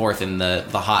back and forth in the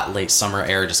hot late summer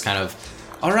air, just kind of,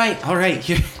 all right,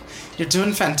 you're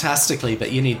doing fantastically,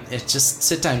 but you need just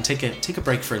sit down, take a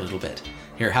break for a little bit.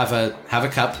 Here, have a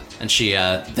cup. And she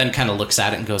then kind of looks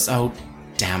at it and goes, oh,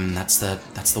 damn, that's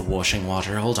the washing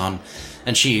water. Hold on.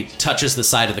 And she touches the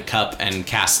side of the cup and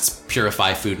casts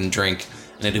Purify Food and Drink,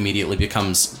 and it immediately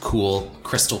becomes cool,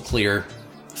 crystal clear,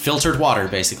 filtered water,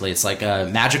 basically. It's like a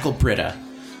magical Brita.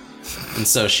 And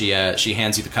so she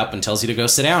hands you the cup and tells you to go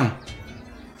sit down.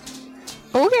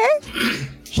 Okay.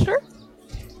 Sure.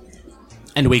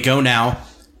 And we go now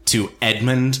to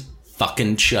Edmund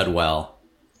fucking Chudwell.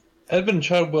 Edmund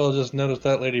Chudwell just noticed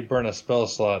that lady burn a spell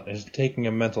slot and is taking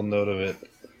a mental note of it.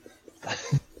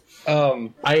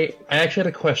 I actually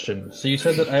had a question. So you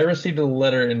said that I received a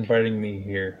letter inviting me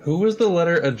here. Who was the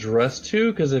letter addressed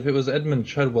to? Because if it was Edmund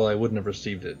Chudwell, I wouldn't have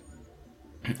received it.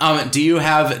 Do you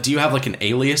have like an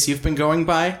alias you've been going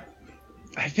by?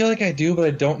 I feel like I do, but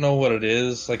I don't know what it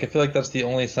is. Like, I feel like that's the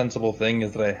only sensible thing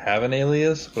is that I have an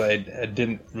alias, but I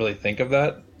didn't really think of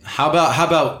that. How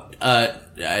about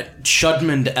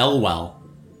Chudmund Elwell?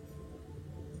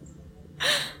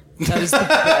 That is the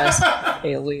best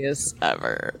alias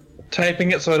ever.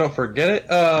 Typing it so I don't forget it.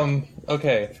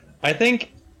 Okay. I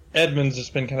think Edmund's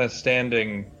just been kind of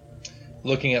standing,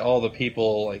 looking at all the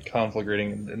people like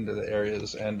conflagrating into the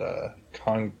areas and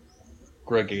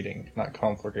congregating, not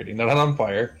conflagrating. They're not on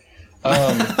fire.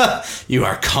 You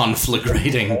are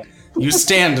conflagrating. You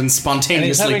stand and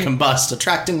spontaneously combust,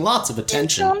 attracting lots of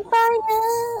attention.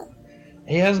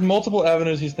 He has multiple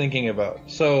avenues he's thinking about.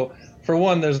 So, for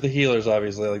one, there's the healers,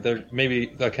 obviously. Like, there may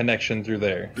be a connection through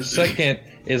there. Second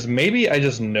is maybe I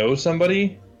just know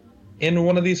somebody in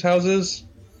one of these houses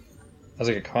as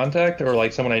like a contact, or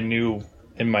like someone I knew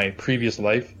in my previous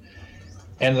life.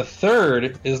 And the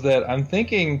third is that I'm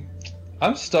thinking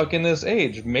I'm stuck in this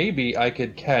age. Maybe I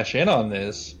could cash in on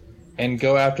this and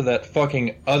go after that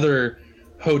fucking other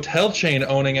hotel chain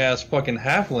owning ass fucking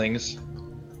halflings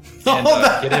and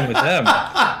get in with them.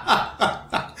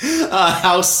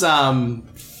 House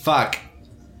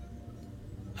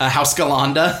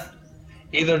Galanda.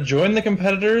 Either join the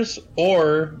competitors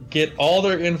or get all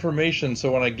their information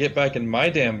so when I get back in my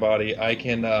damn body, I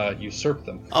can usurp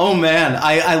them. Oh man,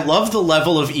 I love the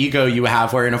level of ego you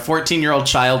have where in a 14-year-old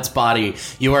child's body,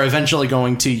 you are eventually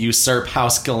going to usurp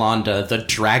House Galanda, the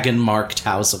dragon-marked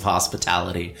house of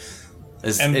hospitality.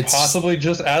 It's possibly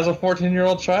just as a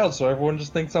 14-year-old child, so everyone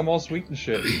just thinks I'm all sweet and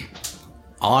shit.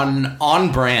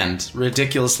 On brand.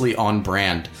 Ridiculously on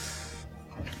brand.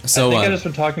 So, I think I've just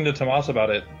been talking to Tomas about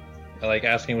it. Like,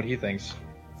 asking what he thinks.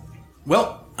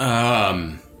 Well,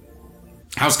 House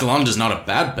Galanda's not a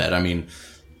bad bet. I mean,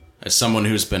 as someone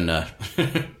who's been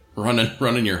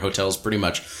running your hotels pretty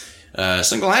much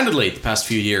single-handedly the past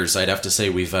few years, I'd have to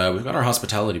say we've got our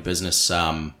hospitality business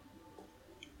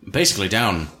basically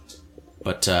down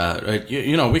But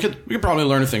we could probably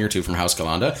learn a thing or two from House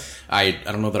Galanda. I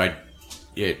don't know that I'd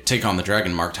take on the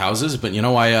dragon marked houses, but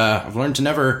I've learned to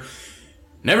never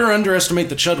underestimate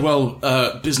the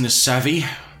Chudwell business savvy.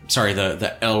 Sorry,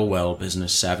 the Elwell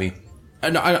business savvy.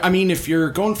 And I mean, if you're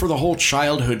going for the whole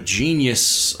childhood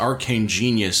genius, arcane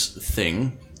genius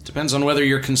thing, depends on whether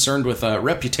you're concerned with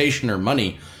reputation or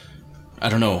money. I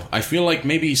don't know. I feel like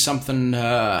maybe something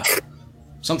a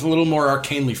little more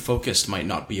arcanely focused might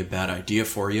not be a bad idea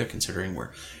for you, considering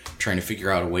we're trying to figure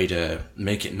out a way to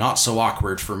make it not so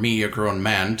awkward for me, a grown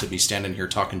man, to be standing here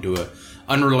talking to a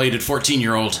unrelated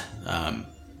 14-year-old.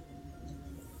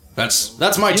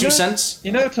 That's my 2 cents.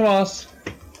 Tomas,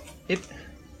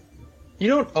 you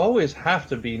don't always have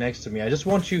to be next to me. I just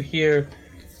want you here,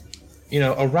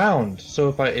 around.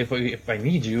 So if I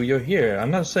need you, you're here.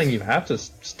 I'm not saying you have to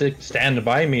stand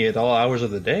by me at all hours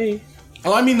of the day.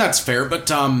 Well, I mean, that's fair, but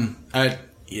you're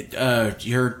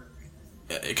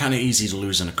kind of easy to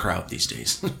lose in a crowd these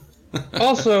days.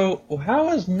 Also, how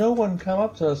has no one come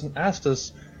up to us and asked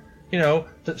us,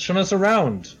 shown us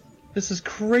around? This is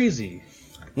crazy.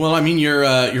 Well, I mean,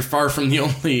 you're far from the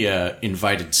only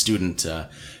invited student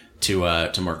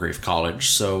to Margrave College,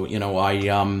 so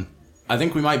I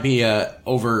think we might be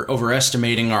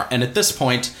overestimating our. And at this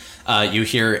point, you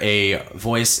hear a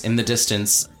voice in the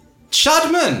distance,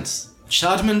 Chudmund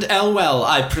Elwell,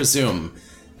 I presume,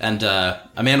 and a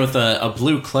man with a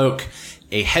blue cloak,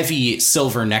 a heavy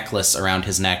silver necklace around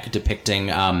his neck, depicting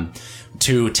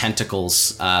 2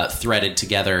 tentacles threaded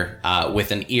together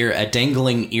with a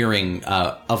dangling earring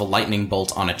of a lightning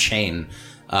bolt on a chain,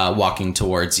 walking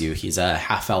towards you. He's a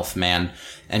half-elf man,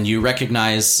 and you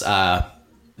recognize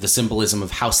the symbolism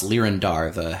of House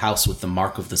Lyrandar, the house with the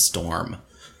mark of the storm,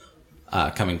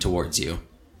 coming towards you.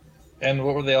 And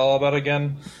what were they all about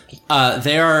again?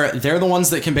 They're the ones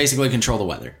that can basically control the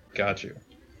weather. Got you.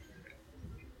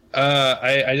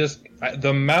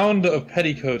 The mound of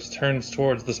petticoats turns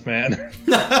towards this man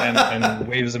and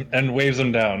waves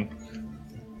him down.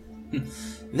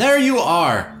 There you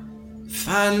are.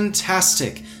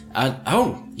 Fantastic.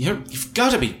 You've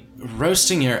got to be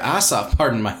roasting your ass off.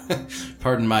 Pardon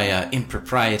my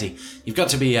impropriety. You've got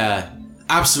to be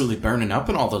absolutely burning up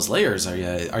in all those layers. Are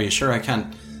you sure I could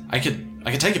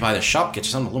take you by the shop, get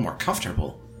you something a little more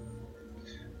comfortable?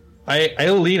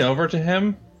 I'll lean over to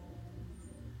him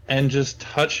and just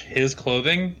touch his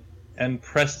clothing and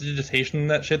press digitation in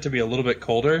that shit to be a little bit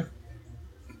colder.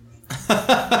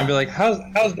 And be like, how's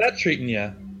that treating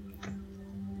you?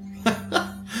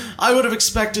 I would have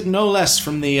expected no less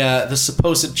from the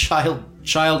supposed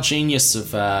child genius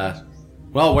of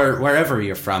wherever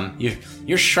you're from.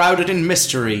 You're shrouded in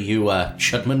mystery, you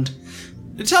Chudmund.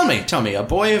 Tell me, a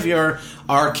boy of your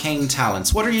arcane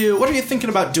talents, what are you thinking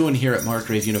about doing here at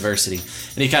Margrave University?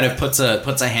 And he kind of puts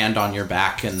a hand on your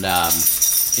back and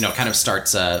kind of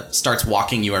starts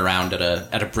walking you around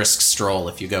at a brisk stroll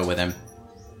if you go with him.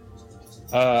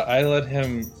 I let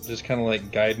him just kind of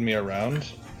like guide me around.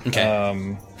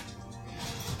 Okay.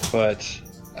 But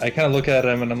I kind of look at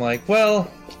him and I'm like, well,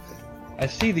 I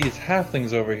see these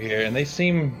halflings over here and they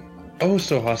seem oh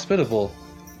so hospitable.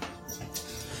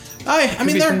 I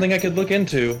mean, they're something I could look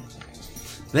into.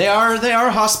 They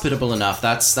are hospitable enough.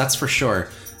 That's for sure.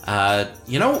 I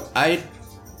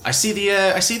see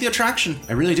the attraction.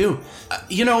 I really do.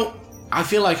 I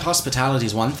feel like hospitality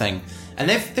is one thing, and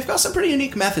they've got some pretty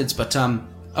unique methods. But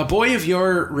a boy of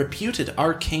your reputed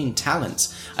arcane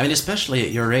talents, I mean, especially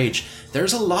at your age,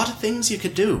 there's a lot of things you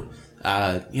could do.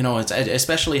 It's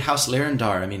especially House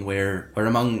Lyrandar. I mean, we're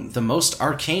among the most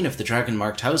arcane of the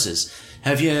dragon-marked houses.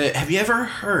 Have you ever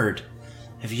heard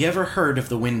of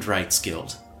the Windrights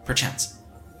Guild, perchance?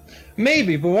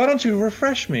 Maybe, but why don't you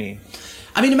refresh me?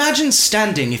 I mean, imagine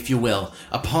standing, if you will,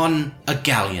 upon a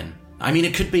galleon. I mean,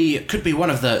 it could be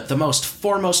one of the most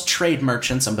foremost trade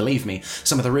merchants, and believe me,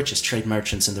 some of the richest trade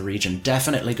merchants in the region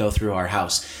definitely go through our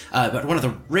house. But one of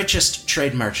the richest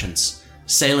trade merchants,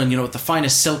 sailing, with the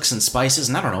finest silks and spices,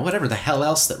 and I don't know, whatever the hell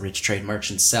else that rich trade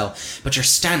merchants sell. But you're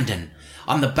standing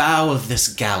on the bow of this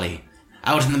galley,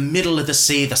 out in the middle of the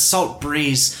sea, the salt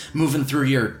breeze moving through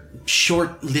your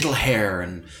short little hair,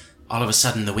 and all of a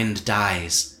sudden the wind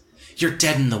dies. You're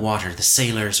dead in the water, the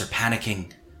sailors are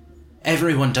panicking.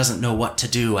 Everyone doesn't know what to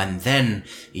do, and then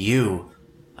you,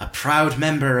 a proud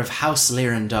member of House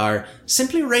Lyrandar,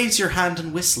 simply raise your hand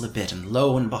and whistle a bit, and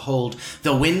lo and behold,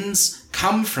 the winds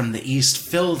come from the east,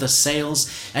 fill the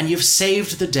sails, and you've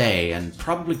saved the day, and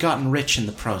probably gotten rich in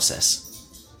the process.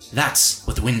 That's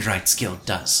what the Windrights Guild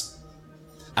does.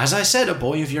 As I said, a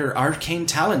boy of your arcane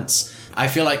talents. I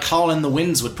feel like calling the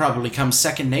winds would probably come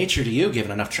second nature to you, given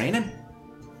enough training.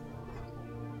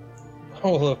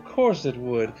 Oh, well, of course it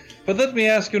would. But let me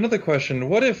ask you another question.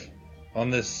 What if, on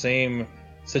this same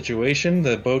situation,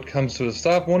 the boat comes to a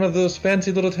stop, one of those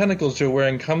fancy little tentacles you're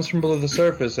wearing comes from below the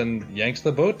surface and yanks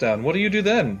the boat down? What do you do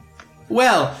then?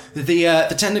 Well,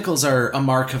 the tentacles are a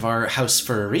mark of our house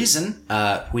for a reason.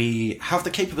 We have the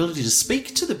capability to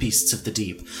speak to the beasts of the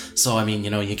deep. So, I mean,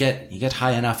 you get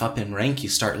high enough up in rank, you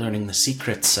start learning the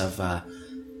secrets of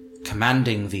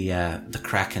commanding the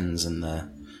krakens and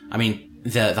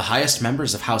the highest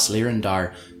members of House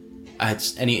Lyrindar.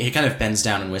 And he kind of bends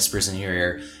down and whispers in your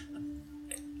ear.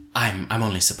 I'm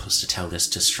only supposed to tell this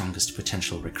to strongest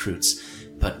potential recruits,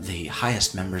 but the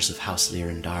highest members of House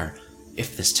Lyrindar,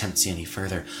 if this tempts you any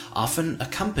further, often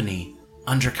accompany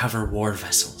undercover war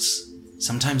vessels,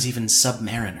 sometimes even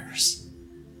submariners.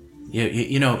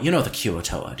 You know the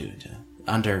Kyotoa, dude.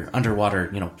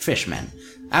 Underwater, fishmen.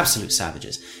 Absolute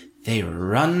savages. They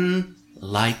run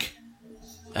like...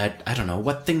 I don't know,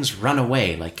 what things run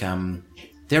away?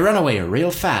 They run away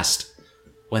real fast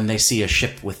when they see a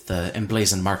ship with the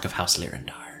emblazoned mark of House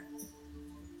Lyrindar.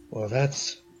 Well,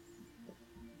 that's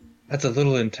a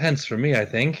little intense for me, I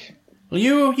think. Well,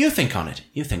 you think on it.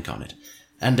 You think on it.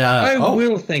 And I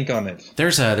will think on it.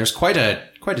 There's quite a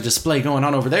display going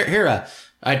on over there. Here,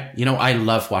 I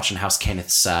love watching House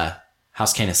Cannith's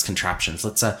contraptions.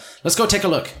 Let's go take a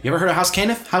look. You ever heard of House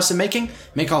Cannith? House of Making?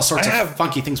 Make all sorts of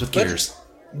funky things with gears.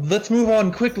 Let's move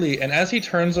on quickly. And as he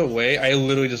turns away, I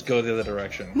literally just go the other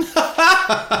direction.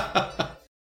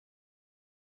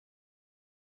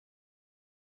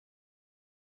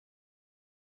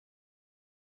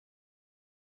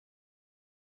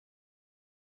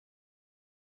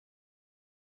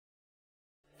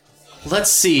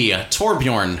 Let's see,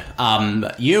 Torbjorn.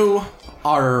 You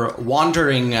are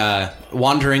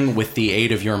wandering with the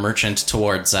aid of your merchant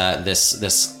towards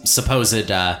this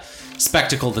supposed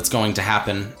spectacle that's going to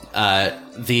happen.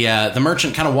 The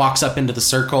merchant kind of walks up into the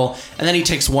circle, and then he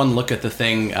takes one look at the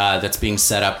thing that's being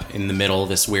set up in the middle,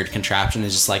 this weird contraption, and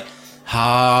is just like,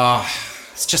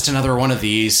 it's just another one of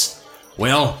these.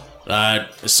 Well,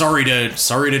 sorry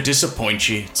to disappoint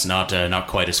you. It's not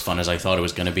quite as fun as I thought it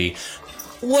was going to be.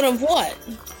 One of what?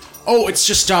 Oh, it's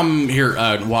just here.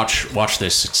 Watch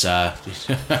this. It's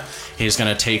he's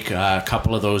gonna take a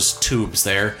couple of those tubes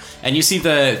there, and you see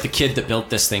the kid that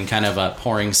built this thing kind of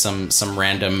pouring some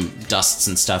random dusts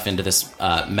and stuff into this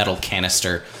metal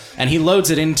canister, and he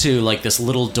loads it into like this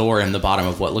little door in the bottom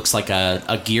of what looks like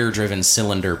a gear-driven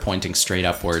cylinder pointing straight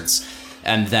upwards.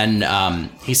 And then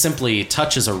he simply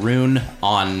touches a rune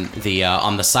on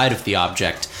the side of the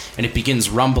object, and it begins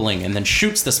rumbling, and then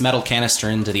shoots this metal canister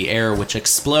into the air, which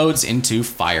explodes into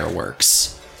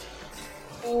fireworks.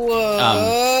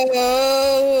 Whoa!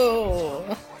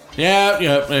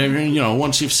 Yeah.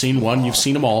 Once you've seen one, you've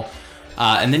seen them all.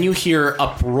 And then you hear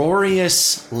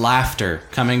uproarious laughter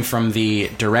coming from the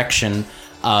direction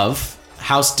of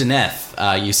House Deneth.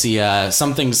 You see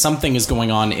something is going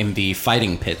on in the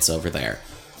fighting pits over there.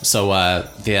 So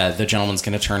the gentleman's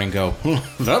going to turn and go,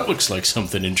 that looks like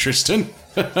something interesting.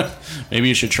 Maybe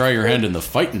you should try your hand in the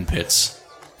fighting pits.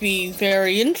 Be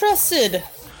very interested.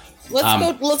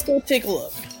 Let's go take a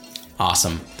look.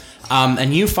 Awesome.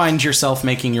 And you find yourself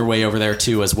making your way over there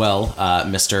too as well,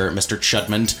 Mr.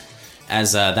 Chudmond,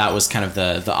 as that was kind of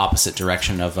the opposite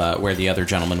direction of where the other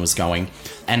gentleman was going.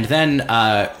 And then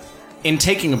in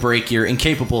taking a break, you're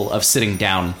incapable of sitting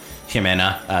down,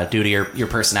 Jimena, due to your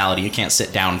personality. You can't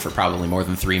sit down for probably more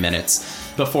than 3 minutes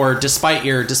before, despite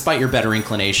your better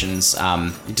inclinations,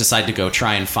 you decide to go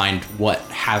try and find what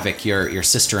havoc your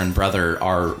sister and brother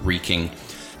are wreaking.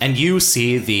 And you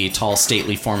see the tall,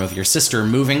 stately form of your sister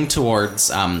moving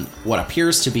towards what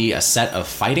appears to be a set of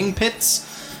fighting pits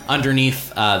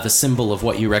underneath the symbol of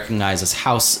what you recognize as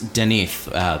House Deneth,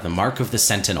 the mark of the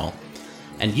Sentinel.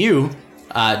 And you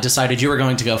decided you were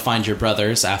going to go find your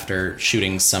brothers after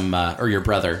shooting your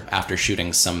brother after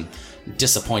shooting some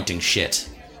disappointing shit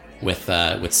with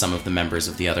some of the members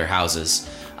of the other houses.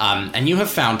 And you have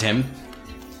found him.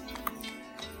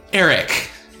 Eric,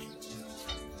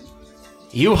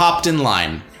 you hopped in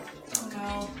line.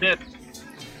 Oh,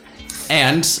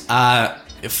 And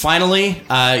finally,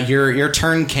 your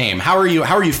turn came. How are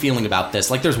you feeling about this?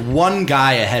 Like, there's one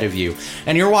guy ahead of you,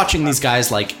 and you're watching these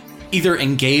guys like either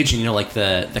engage in like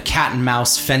the cat and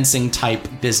mouse fencing type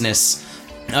business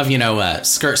of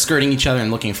skirting each other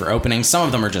and looking for openings. Some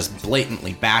of them are just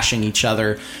blatantly bashing each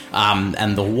other,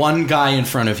 and the one guy in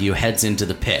front of you heads into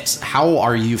the pit. How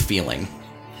are you feeling?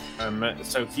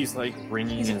 So he's like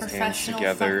wringing his hands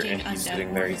together, and he's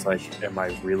sitting there. He's like, "Am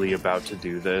I really about to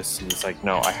do this?" And he's like,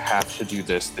 "No, I have to do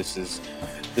this. This is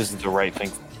the right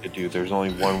thing to do. There's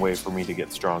only one way for me to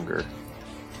get stronger."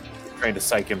 trying to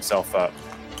psych himself up.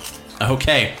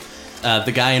 Okay.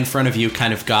 The guy in front of you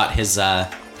kind of got his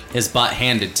butt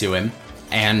handed to him,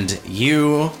 and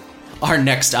you are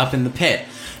next up in the pit.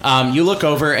 You look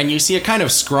over and you see a kind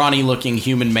of scrawny-looking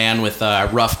human man with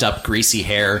roughed-up, greasy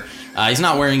hair. He's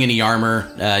not wearing any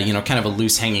armor, kind of a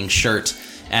loose-hanging shirt,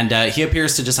 and he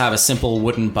appears to just have a simple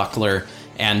wooden buckler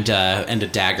and a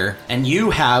dagger. And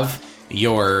you have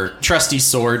your trusty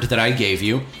sword that I gave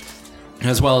you,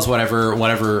 as well as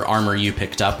whatever armor you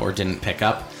picked up or didn't pick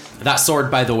up. That sword,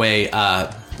 by the way,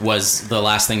 was the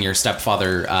last thing your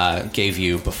stepfather gave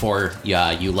you before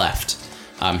you left.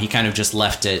 He kind of just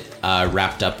left it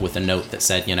wrapped up with a note that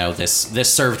said,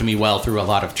 this served me well through a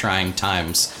lot of trying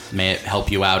times. May it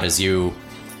help you out as you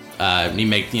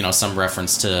make, some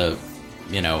reference to,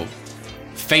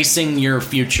 facing your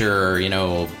future,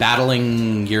 or,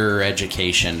 battling your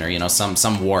education, or,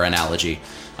 some war analogy.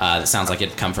 That sounds like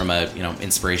it'd come from a,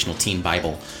 inspirational teen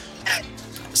Bible.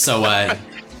 So,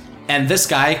 and this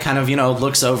guy kind of,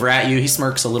 looks over at you. He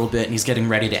smirks a little bit, and he's getting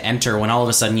ready to enter when all of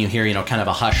a sudden you hear, kind of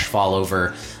a hush fall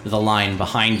over the line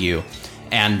behind you.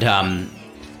 And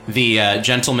the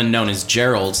gentleman known as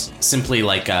Gerald simply,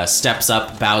 steps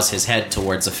up, bows his head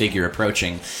towards a figure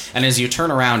approaching. And as you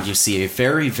turn around, you see a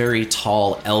very, very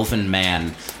tall elven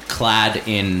man clad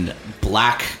in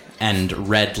black and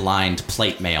red-lined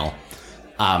plate mail,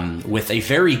 with a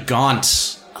very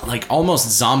gaunt, almost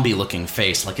zombie-looking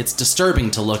face. It's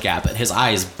disturbing to look at, but his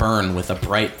eyes burn with a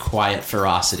bright, quiet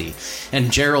ferocity.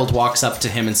 And Gerald walks up to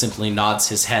him and simply nods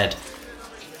his head.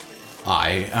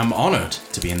 I am honored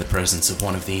to be in the presence of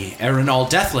one of the Erenal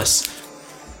Deathless.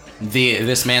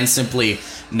 This man simply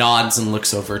nods and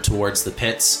looks over towards the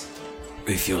pits.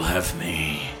 If you'll have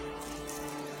me.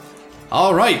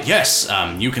 All right, yes,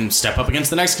 you can step up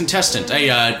against the next contestant.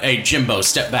 Hey, Jimbo,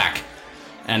 step back.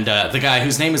 And the guy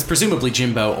whose name is presumably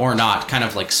Jimbo or not kind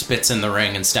of spits in the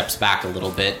ring and steps back a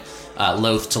little bit,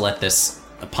 loath to let this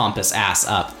pompous ass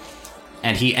up.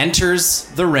 And he enters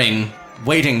the ring,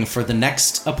 waiting for the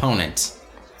next opponent.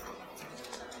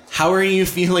 How are you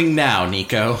feeling now,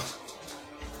 Nico?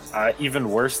 Even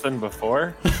worse than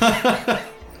before.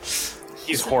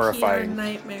 He's horrifying.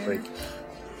 Nightmare.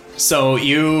 So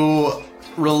you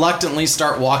reluctantly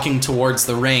start walking towards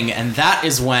the ring, and that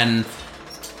is when...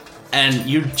 And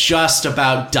you just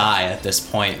about die at this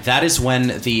point. That is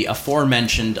when the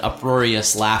aforementioned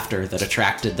uproarious laughter that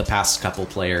attracted the past couple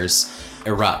players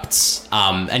erupts.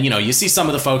 And you see some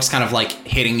of the folks kind of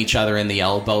hitting each other in the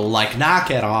elbow,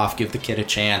 knock it off, give the kid a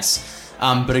chance.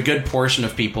 But a good portion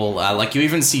of people, you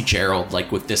even see Gerald,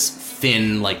 with this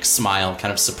thin, smile,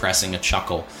 kind of suppressing a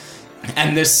chuckle.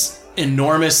 And this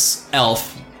enormous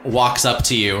elf walks up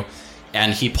to you,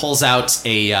 and he pulls out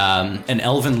an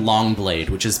elven longblade,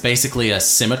 which is basically a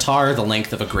scimitar the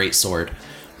length of a greatsword.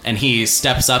 And he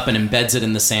steps up and embeds it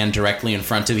in the sand directly in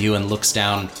front of you and looks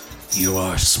down. You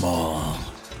are small,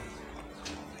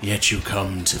 yet you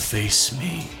come to face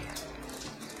me.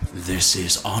 This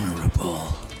is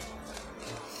honorable.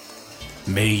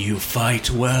 May you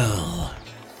fight well.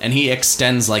 And he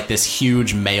extends this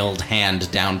huge mailed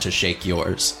hand down to shake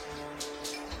yours.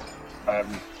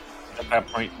 At that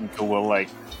point, Nico will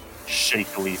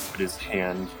shakily put his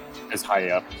hand as high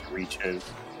up as reaches.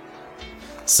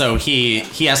 So he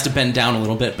has to bend down a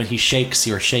little bit, but he shakes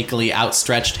your shakily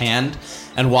outstretched hand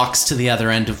and walks to the other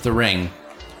end of the ring.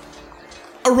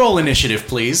 A roll initiative,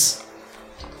 please.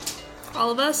 All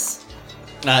of us?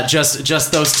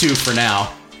 Just those two for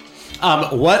now.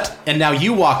 What? And now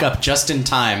you walk up just in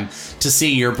time to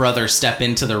see your brother step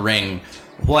into the ring.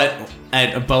 What?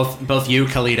 Both you,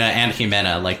 Khalida, and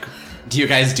Jimena, do you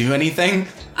guys do anything?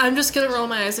 I'm just gonna roll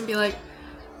my eyes and be like,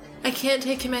 I can't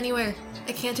take him anywhere.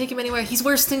 I can't take him anywhere. He's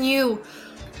worse than you.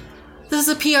 This is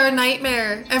a PR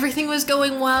nightmare. Everything was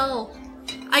going well.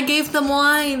 I gave them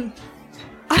wine.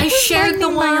 I shared the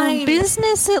wine. My own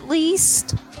business, at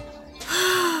least.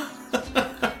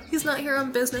 He's not here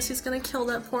on business. He's gonna kill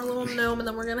that poor little gnome, and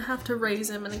then we're gonna have to raise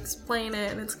him and explain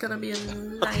it, and it's gonna be a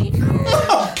nightmare.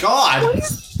 Oh, God! What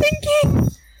is thinking?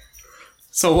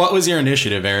 So what was your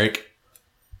initiative, Eric?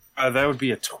 That would be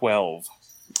a 12.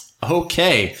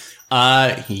 Okay.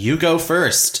 You go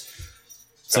first.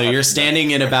 So you're standing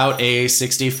in about a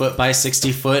 60-foot by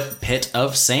 60-foot pit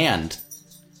of sand.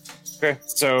 Okay,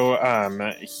 so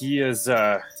he is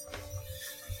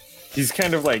he's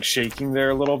kind of shaking there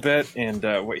a little bit, and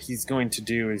what he's going to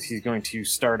do is he's going to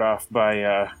start off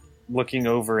by looking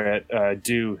over at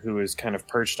Dew, who is kind of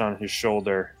perched on his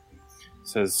shoulder.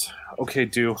 Says, "Okay,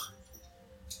 Dew,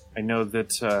 I know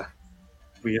that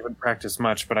we haven't practiced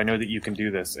much, but I know that you can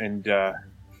do this." And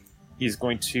he's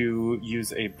going to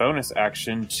use a bonus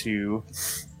action to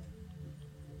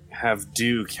have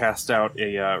Dew cast out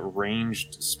a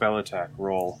ranged spell attack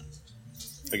roll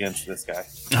against this guy.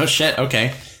 Oh shit,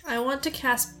 okay. I want to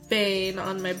cast Bane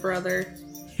on my brother.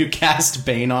 You cast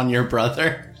Bane on your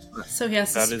brother? So he has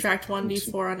to That is- subtract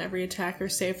 1d4 on every attack or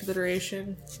save for the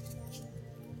duration.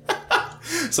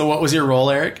 So what was your roll,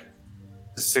 Eric?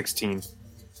 16.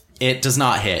 It does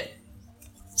not hit.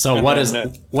 So And what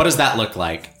then does that look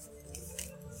like?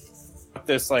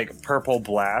 This like purple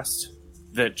blast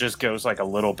that just goes like a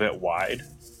little bit wide.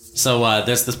 So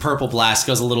this purple blast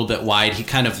goes a little bit wide. He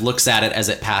kind of looks at it as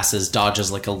it passes,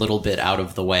 dodges like a little bit out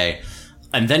of the way.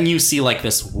 And then you see like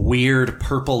this weird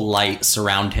purple light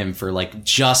surround him for like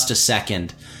just a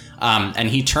second. And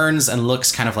he turns and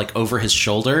looks kind of like over his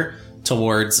shoulder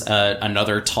towards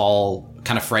another tall,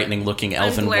 kind of frightening looking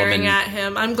elven I'm glaring woman. at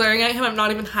him. I'm glaring at him. I'm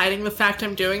not even hiding the fact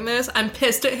I'm doing this. I'm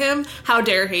pissed at him. How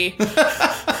dare he?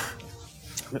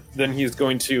 Then he's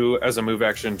going to, as a move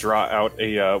action, draw out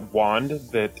a wand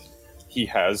that he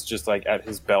has just like at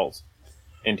his belt,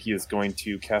 and he is going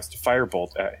to cast a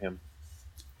firebolt at him.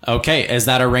 Okay, is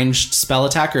that a ranged spell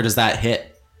attack or does that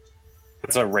hit?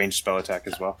 It's a ranged spell attack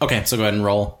as well. Okay, so go ahead and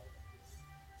roll.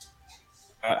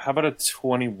 How about a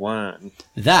 21?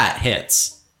 That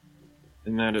hits.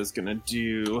 And that is going to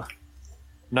do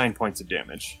 9 points of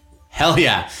damage. Hell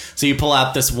yeah. So you pull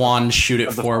out this wand, shoot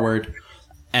it forward,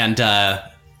 and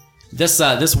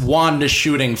this wand is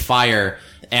shooting fire,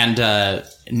 and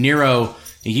Nero,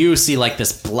 you see like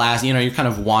this blast, you know, you're kind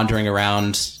of wandering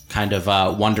around, kind of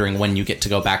wondering when you get to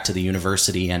go back to the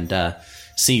university and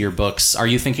see your books. Are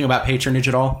you thinking about patronage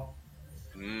at all?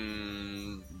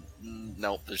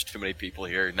 Nope, there's too many people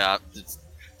here. Nah, it's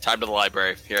time to the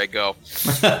library. Here I go.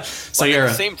 So At you're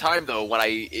the same time, though,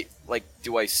 when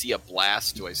do I see a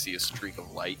blast? Do I see a streak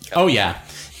of light? Oh yeah.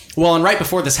 Well, and right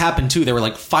before this happened too, there were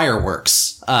like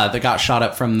fireworks that got shot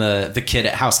up from the kid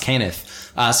at House Cannith.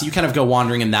 So you kind of go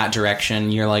wandering in that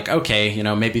direction. You're like, okay, you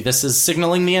know, maybe this is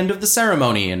signaling the end of the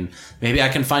ceremony, and maybe I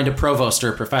can find a provost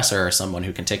or a professor or someone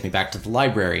who can take me back to the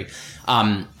library.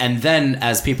 And then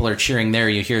as people are cheering there,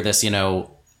 you hear this, you know,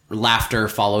 laughter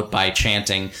followed by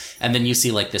chanting, and then you see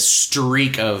like this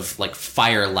streak of like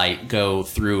firelight go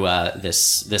through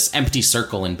this empty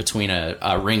circle in between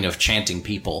a ring of chanting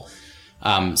people.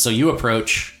 So you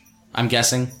approach, I'm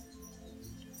guessing,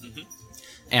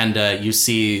 and you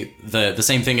see the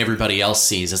same thing everybody else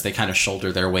sees as they kind of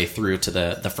shoulder their way through to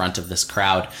the front of this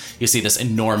crowd. You see this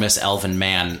enormous elven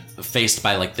man faced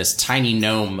by like this tiny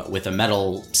gnome with a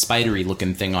metal spidery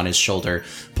looking thing on his shoulder,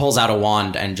 pulls out a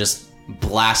wand and just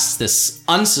blasts this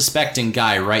unsuspecting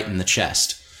guy right in the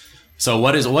chest. So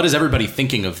what is everybody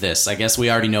thinking of this? I guess we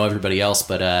already know everybody else,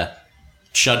 but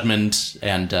Chudmund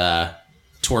and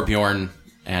Torbjorn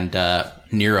and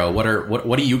Nero,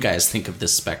 what do you guys think of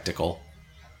this spectacle?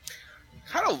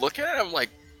 Kind of look at it, I'm like,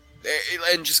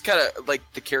 and just kind of like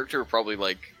the character would probably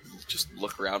like just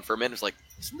look around for a minute. It's like,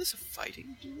 isn't this a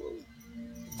fighting duel?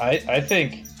 I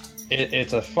think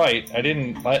it's a fight. I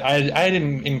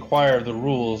didn't inquire of the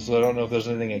rules, so I don't know if there's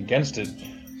anything against it.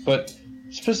 But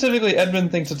specifically, Edmund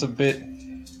thinks it's a bit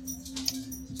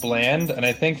bland, and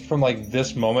I think from like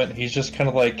this moment, he's just kind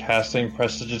of like casting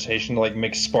prestidigitation to like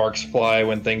make sparks fly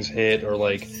when things hit, or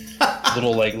like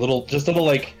little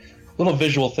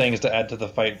visual things to add to the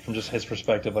fight from just his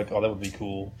perspective. Like, oh, that would be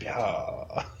cool.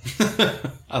 Yeah.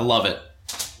 I love it.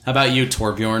 How about you,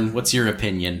 Torbjorn? What's your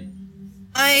opinion?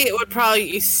 I would probably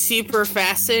be super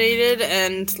fascinated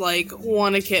and like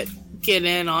want to get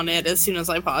in on it as soon as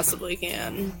I possibly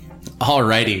can.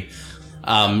 Alrighty.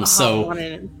 So Want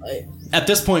in and play. at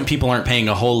this point, people aren't paying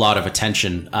a whole lot of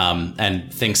attention,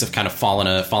 and things have kind of fallen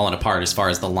apart as far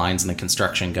as the lines and the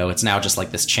construction go. It's now just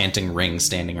like this chanting ring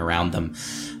standing around them.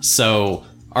 So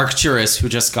Arcturus, who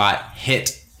just got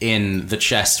hit in the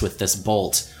chest with this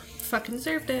bolt, Fucking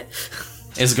deserved it.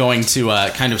 is going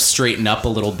to kind of straighten up a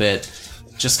little bit,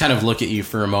 just kind of look at you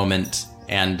for a moment,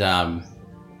 and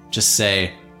just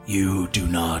say, "You do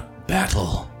not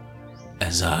battle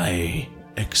as I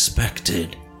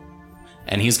expected."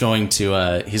 And he's going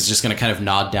to, he's just going to kind of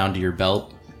nod down to your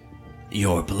belt.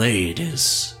 "Your blade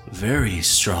is very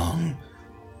strong.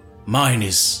 Mine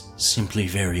is simply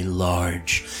very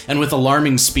large." And with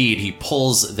alarming speed, he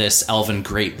pulls this elven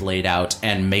great blade out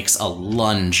and makes a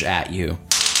lunge at you.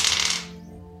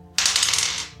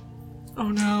 Oh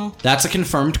no. That's a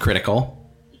confirmed critical.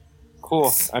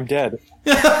 Cool. I'm dead.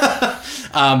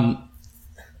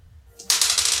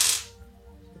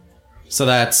 So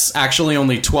that's actually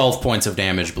only 12 points of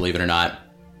damage, believe it or not.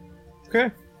 Okay.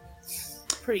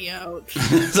 Pretty ouch.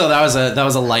 So that was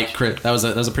a light crit. That was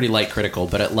a pretty light critical,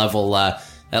 but at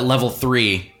level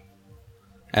 3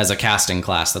 as a casting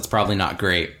class, that's probably not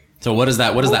great. So what does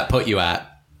that put you at?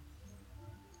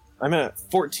 I'm at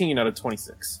 14 out of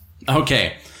 26.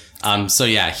 Okay. So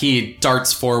yeah, he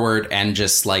darts forward and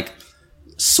just like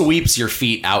sweeps your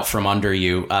feet out from under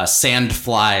you. Sand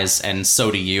flies, and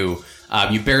so do you.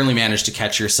 You barely manage to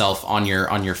catch yourself on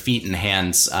your feet and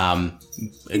hands.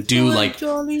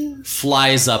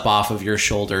 Flies up off of your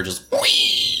shoulder, just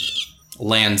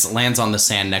lands on the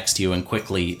sand next to you, and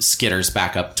quickly skitters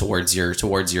back up towards your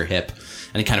hip,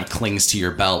 and it kind of clings to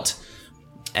your belt.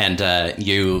 And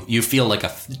you feel like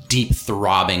a deep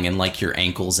throbbing in like your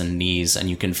ankles and knees, and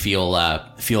you can feel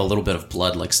a little bit of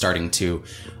blood like starting to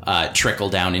trickle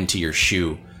down into your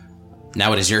shoe.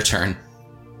 Now it is your turn.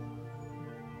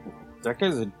 That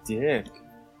guy's a dick.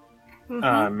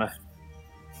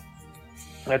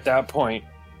 At that point,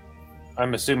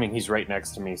 I'm assuming he's right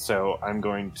next to me, so I'm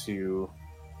going to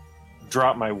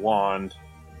drop my wand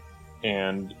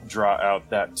and draw out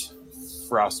that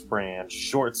Frostbrand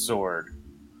short sword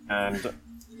and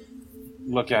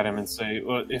look at him and say,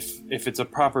 well, if it's a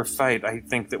proper fight, I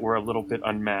think that we're a little bit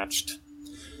unmatched.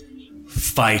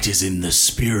 Fight is in the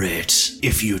spirit,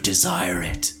 if you desire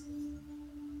it.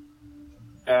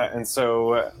 And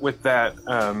so with that,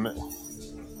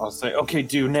 I'll say, okay,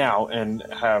 do now, and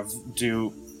have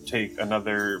do take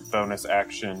another bonus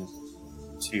action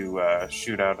to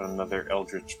shoot out another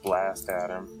Eldritch Blast at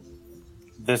him.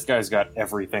 This guy's got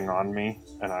everything on me,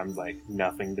 and I'm like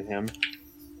nothing to him.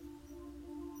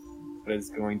 That is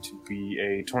going to be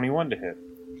a 21 to hit.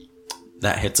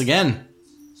 That hits again.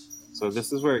 So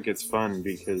this is where it gets fun,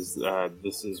 because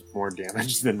this is more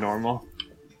damage than normal.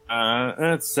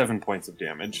 That's 7 points of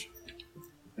damage.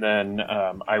 Then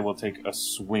I will take a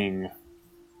swing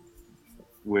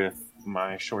with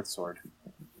my short sword.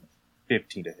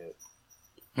 15 to hit.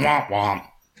 Womp womp.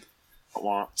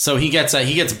 Womp. So he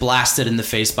gets blasted in the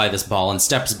face by this ball and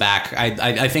steps back.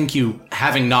 I think you,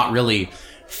 having not really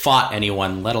fought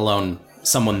anyone, let alone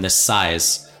someone this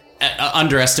size,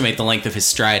 underestimate the length of his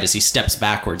stride as he steps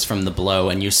backwards from the blow,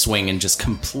 and you swing and just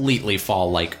completely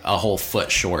fall like a whole foot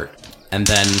short. And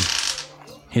then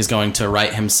he's going to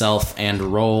right himself and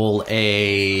roll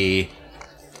a...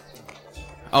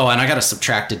 Oh, and I gotta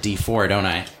subtract a d4, don't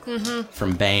I? Mm-hmm.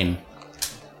 From Bane.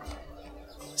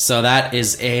 So that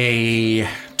is a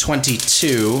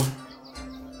 22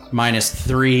 minus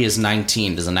 3 is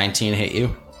 19. Does a 19 hit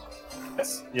you?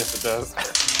 Yes, it does.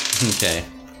 Okay.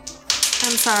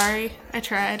 I'm sorry. I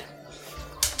tried.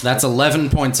 That's 11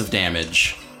 points of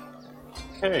damage.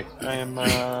 Okay, I am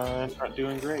not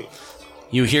doing great.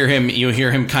 You hear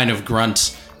him kind of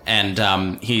grunt,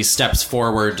 and he steps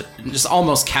forward just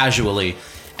almost casually,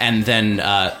 and then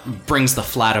brings the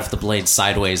flat of the blade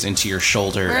sideways into your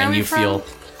shoulder. Where and are you we from? feel...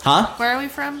 Huh? Where are we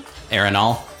from?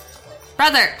 Arenal.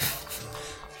 Brother!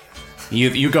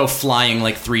 You go flying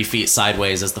like 3 feet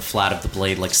sideways as the flat of the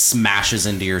blade like smashes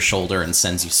into your shoulder and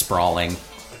sends you sprawling.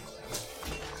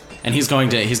 And he's going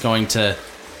to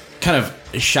kind of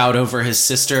shout over his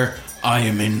sister, "I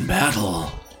am in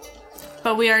battle."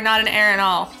 But we are not an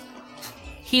Arenal.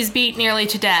 He's beat nearly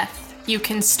to death. You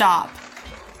can stop.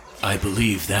 I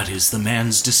believe that is the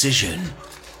man's decision.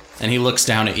 And he looks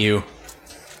down at you.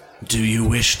 Do you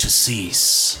wish to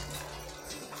cease?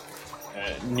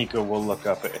 Nico will look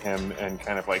up at him and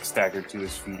kind of like stagger to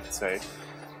his feet and say,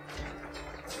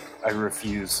 "I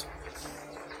refuse."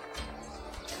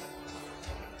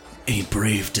 A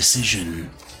brave decision.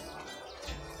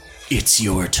 It's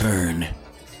your turn.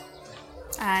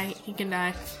 He can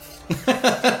die.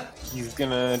 He's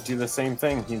gonna do the same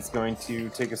thing. He's going to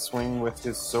take a swing with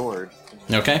his sword.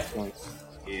 Okay.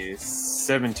 Is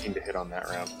 17 to hit on that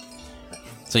round.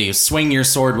 So you swing your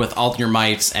sword with all your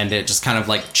might, and it just kind of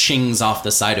like chings off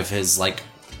the side of his like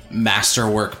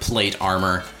masterwork plate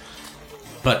armor.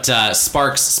 But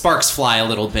sparks fly a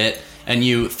little bit, and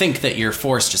you think that your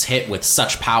force just hit with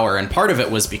such power, and part of it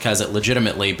was because it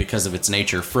legitimately, because of its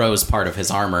nature, froze part of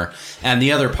his armor, and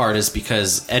the other part is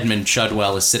because Edmund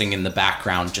Chudwell is sitting in the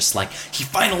background just like, he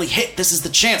finally hit, this is the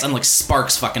chance, and like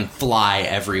sparks fucking fly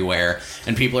everywhere,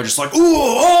 and people are just like, ooh,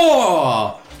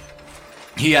 oh!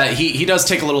 He does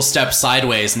take a little step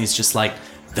sideways, and he's just like,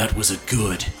 that was a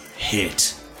good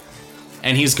hit.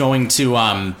 And he's going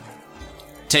to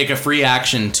take a free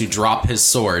action to drop his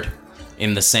sword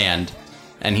in the sand,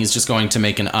 and he's just going to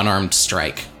make an unarmed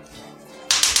strike.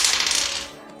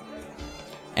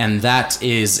 And that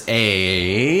is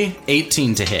a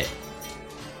 18 to hit.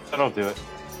 That'll do it.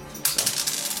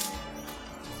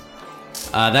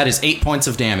 That is 8 points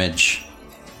of damage.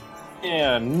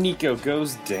 Yeah, Nico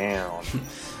goes down.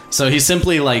 So he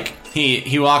simply, like,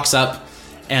 he walks up,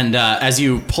 And as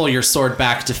you pull your sword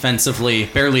back defensively,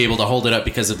 barely able to hold it up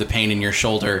because of the pain in your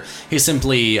shoulder, he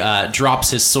simply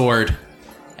drops his sword,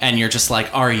 and you're just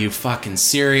like, are you fucking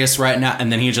serious right now?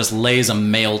 And then he just lays a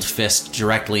mailed fist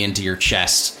directly into your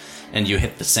chest, and you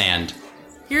hit the sand.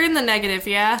 You're in the negative,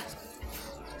 yeah?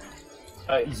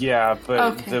 Yeah, but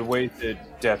Okay. the way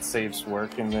that death saves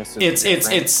work in this is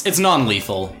It's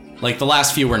non-lethal. Like, the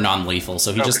last few were non-lethal,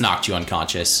 so he just knocked you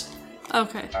unconscious.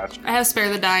 Okay. Gotcha. I have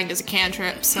Spare the Dying as a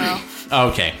cantrip, so...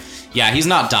 Okay. Yeah, he's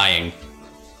not dying.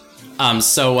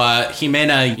 So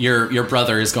Jimena, your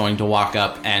brother, is going to walk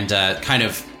up and kind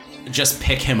of just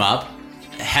pick him up,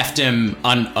 heft him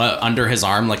under his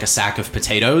arm like a sack of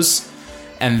potatoes,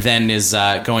 and then is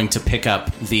going to pick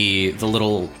up the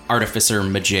little artificer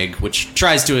Majig, which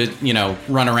tries to,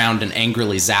 run around and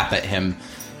angrily zap at him,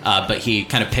 but he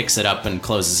kind of picks it up and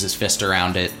closes his fist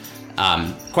around it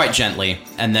quite gently,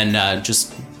 and then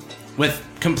just with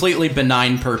completely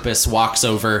benign purpose walks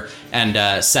over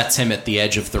and sets him at the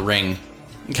edge of the ring,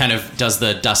 kind of does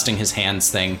the dusting his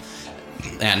hands thing,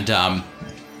 and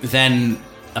then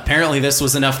apparently this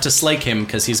was enough to slake him,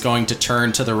 because he's going to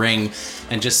turn to the ring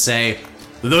and just say,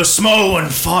 The small one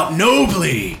fought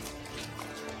nobly.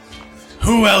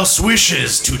 Who else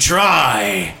wishes to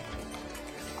try?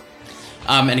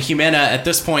 And Jimena, at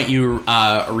this point you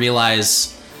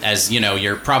realize, as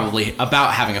you're probably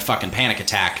about having a fucking panic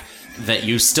attack, that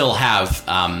you still have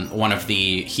one of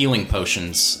the healing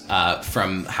potions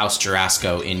from House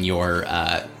Jarasco in your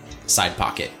side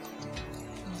pocket.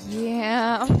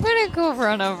 Yeah, I'm gonna go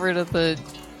run over to the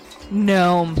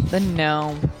gnome,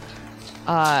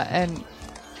 and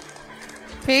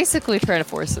basically try to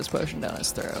force this potion down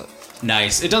his throat.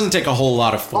 Nice. It doesn't take a whole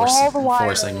lot of All the while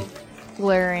forcing.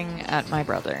 glaring at my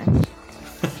brother.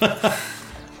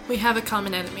 We have a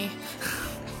common enemy.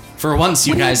 For once,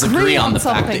 you We guys agree agree on on the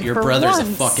fact that something your for brother's once.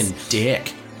 a fucking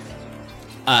dick.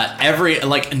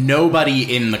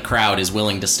 Nobody in the crowd is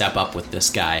willing to step up with this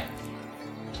guy.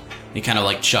 He kind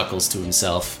of chuckles to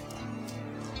himself.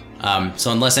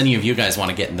 So unless any of you guys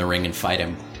want to get in the ring and fight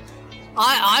him.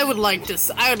 I would like to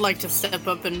step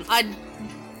up and I'd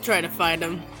try to fight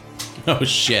him. Oh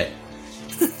shit.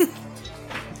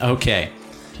 Okay.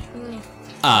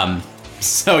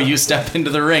 So you step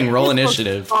into the ring, roll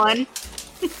initiative. Fun.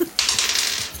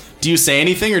 Do you say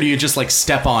anything, or do you just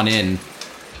step on in?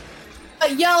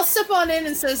 Yeah, I'll step on in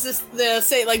and say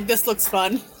this looks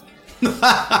fun.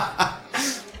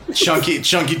 Chunky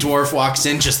dwarf walks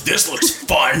in, just, this looks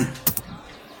fun.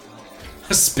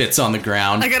 Spits on the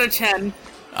ground. I got a 10.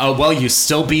 Oh, well, you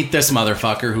still beat this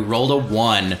motherfucker who rolled a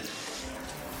 1.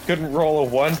 Couldn't roll a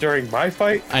 1 during my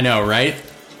fight. I know, right?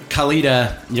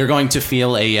 Khalida, you're going to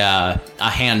feel a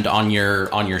hand on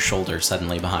your shoulder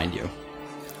suddenly behind you.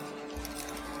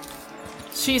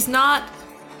 She's not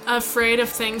afraid of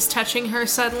things touching her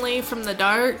suddenly from the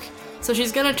dark, so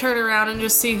she's gonna turn around and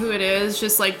just see who it is,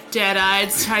 just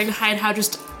dead-eyed, trying to hide how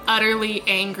just utterly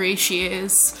angry she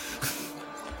is.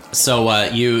 So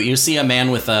you see a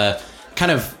man with a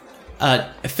kind of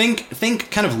think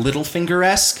kind of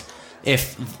Littlefinger-esque,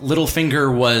 if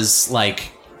Littlefinger was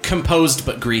composed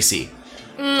but greasy.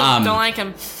 Don't like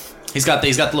him. He's got the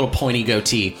little pointy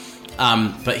goatee,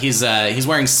 but he's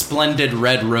wearing splendid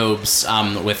red robes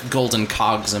with golden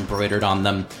cogs embroidered on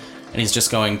them, and he's just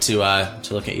going to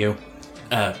look at you.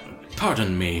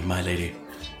 Pardon me, my lady,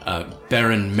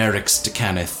 Baron Merrix de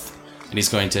Canith, and he's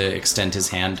going to extend his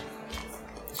hand.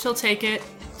 She'll take it.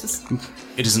 Just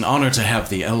It is an honor to have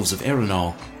the elves of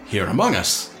Erenal here among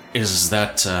us. Is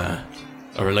that a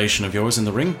relation of yours in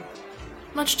the ring?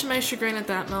 much to my chagrin at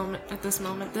this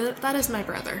moment, that is my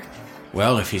brother.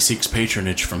 Well, if he seeks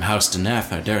patronage from House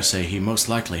Denath, I dare say he most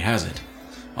likely has it.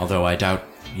 Although I doubt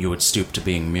you would stoop to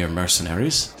being mere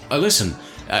mercenaries. Listen,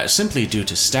 simply due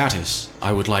to status,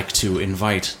 I would like to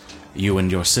invite you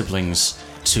and your siblings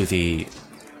to the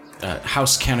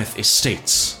House Cannith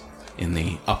Estates in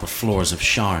the upper floors of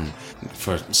Sharn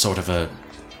for sort of a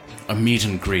meet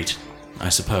and greet, I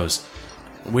suppose.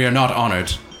 We are not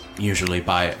honored, usually,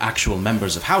 by actual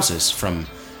members of houses from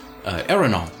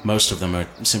Erenal. Most of them are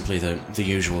simply the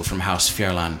usual from House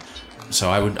Fierlan. So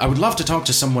I would love to talk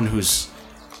to someone who's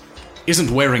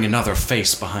isn't wearing another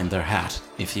face behind their hat,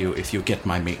 if you get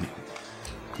my meaning.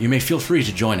 You may feel free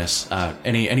to join us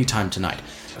any time tonight.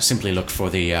 Simply look for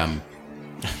the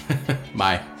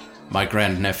my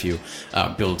grandnephew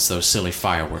builds those silly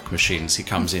firework machines. He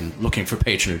comes in looking for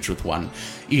patronage with one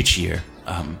each year.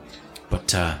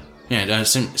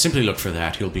 Simply look for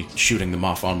that. He'll be shooting them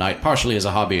off all night, partially as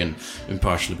a hobby and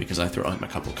partially because I throw him a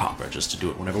couple copper just to do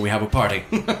it whenever we have a party.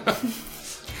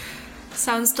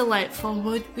 Sounds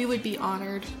delightful. We would be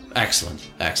honored.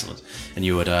 Excellent. And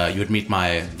you would meet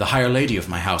the higher lady of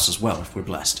my house as well if we're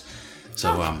blessed.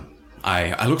 So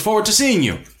I look forward to seeing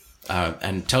you.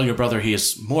 And tell your brother he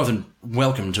is more than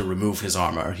welcome to remove his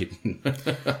armor.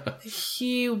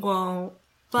 He won't,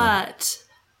 but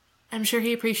I'm sure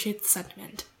he appreciates the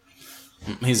sentiment.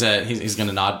 He's going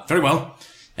to nod. Very well.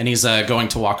 And he's going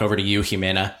to walk over to you,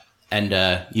 Jimena.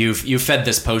 And you've fed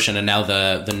this potion, and now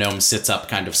the gnome sits up,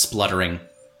 kind of spluttering.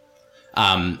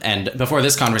 And before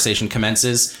this conversation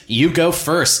commences, you go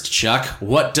first, Chuck.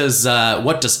 What does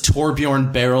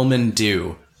Torbjorn Barrelman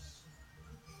do?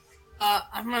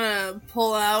 I'm gonna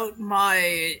pull out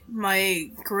my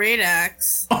great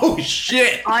axe. Oh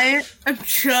shit! I am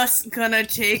just gonna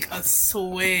take a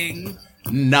swing.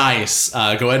 Nice.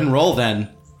 Go ahead and roll then.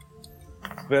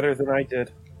 Better than I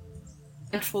did.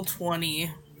 Actual 20.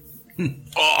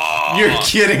 You're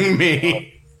kidding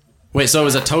me. Wait, so it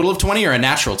was a total of 20 or a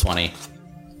natural 20?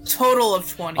 Total of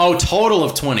 20. Oh, total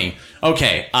of 20.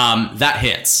 Okay, that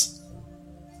hits.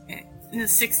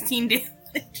 16 damage.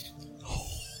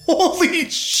 Holy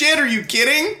shit, are you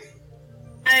kidding?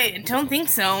 I don't think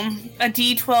so. A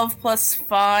D12 plus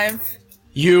 5.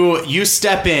 You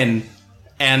step in,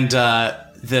 and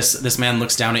this man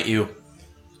looks down at you.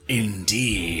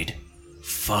 Indeed,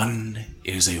 fun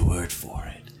is a word for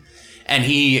it. And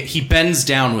he bends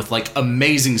down with like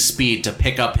amazing speed to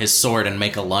pick up his sword and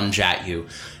make a lunge at you.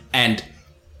 And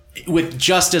with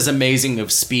just as amazing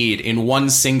of speed, in one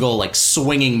single like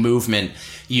swinging movement,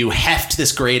 you heft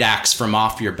this great axe from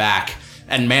off your back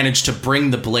and manage to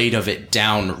bring the blade of it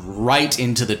down right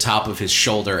into the top of his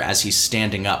shoulder as he's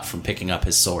standing up from picking up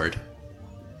his sword.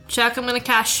 Chuck, I'm gonna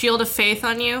cast Shield of Faith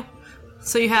on you.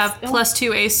 So you have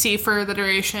 +2 AC for the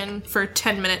duration for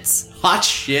 10 minutes. Hot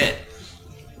shit.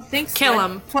 Thanks. Kill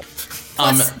him.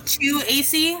 Plus 2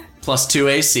 AC? +2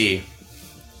 AC.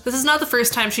 This is not the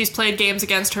first time she's played games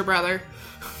against her brother.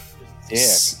 Yeah.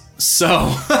 So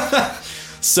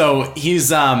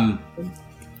he's going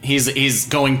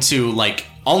to like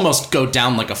almost go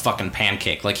down like a fucking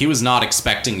pancake. Like he was not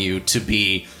expecting you to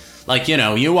be like, you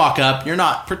know, you walk up, you're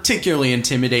not particularly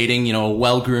intimidating, you know, a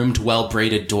well-groomed,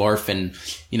 well-braided dwarf and,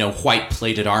 you know,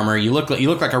 white-plated armor. You look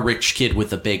like a rich kid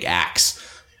with a big axe.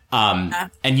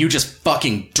 And you just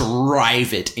fucking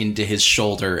drive it into his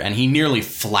shoulder, and he nearly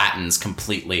flattens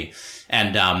completely.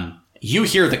 And you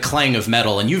hear the clang of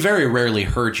metal, and you very rarely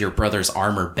heard your brother's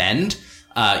armor bend,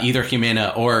 either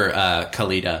Jimena or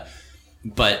Khalida.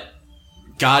 But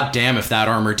goddamn if that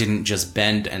armor didn't just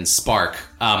bend and spark.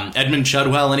 Edmund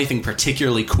Chudwell, anything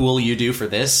particularly cool you do for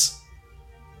this?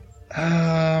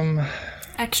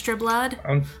 Extra blood?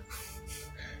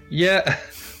 Yeah.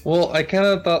 Well, I kind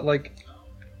of thought like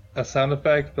a sound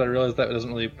effect, but I realized that doesn't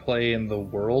really play in the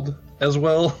world as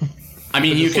well. I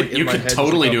mean, you Just, could head,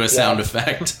 totally do a sound yeah.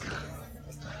 effect.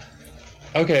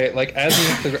 Okay, like as he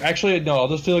hits the actually no, I'll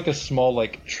just do like a small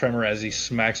like tremor as he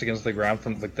smacks against the ground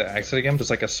from like the axe again, just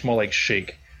like a small like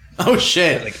shake. Oh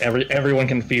shit! Like everyone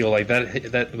can feel like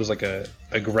that was like a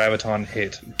graviton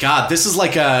hit. God, this is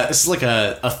like a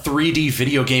 3D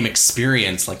video game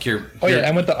experience. Like you're. Yeah,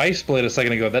 and with the ice blade a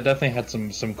second ago, that definitely had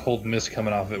some cold mist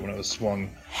coming off it when it was swung.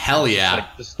 Hell yeah!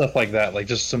 Like, just stuff like that, like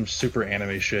just some super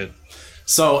anime shit.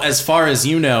 So as far as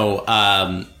you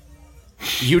know,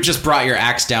 you just brought your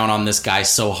axe down on this guy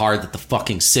so hard that the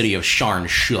fucking city of Sharn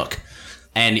shook.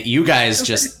 And you guys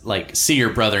just, like, see your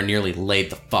brother nearly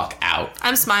laid the fuck out.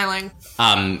 I'm smiling.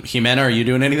 Jimena, are you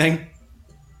doing anything?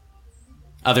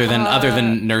 Other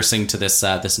than nursing to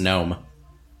this gnome?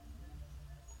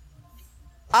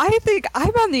 I think I'm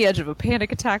on the edge of a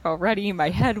panic attack already. My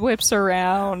head whips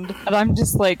around, and I'm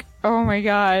just like, oh my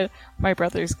god, my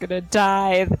brother's gonna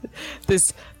die.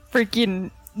 This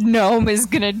freaking gnome is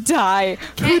gonna die.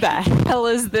 Who the hell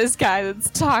is this guy that's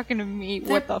talking to me?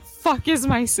 What the fuck is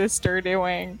my sister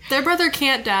doing? Their brother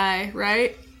can't die,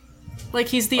 right? Like,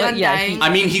 he's the yeah, undying. I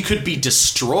mean, he could be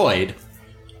destroyed.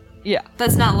 Yeah.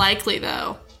 That's not likely,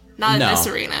 though. Not No. in this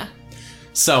arena.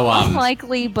 So,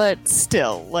 Unlikely, but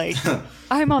still, like,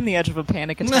 I'm on the edge of a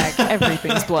panic attack.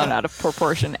 Everything's blown out of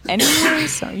proportion anyway,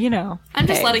 so, you know. I'm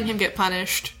just hey. letting him get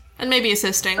punished. And maybe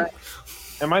assisting.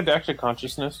 Am I back to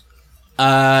consciousness?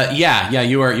 yeah,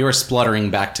 you are spluttering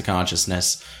back to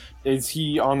consciousness. Is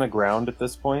he on the ground at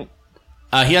this point?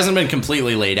 He hasn't been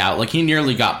completely laid out. Like, he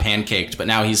nearly got pancaked, but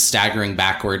now he's staggering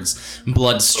backwards,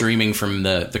 blood streaming from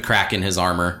the crack in his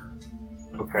armor.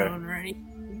 Okay. Alrighty.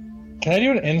 Can I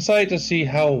do an insight to see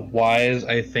how wise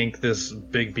I think this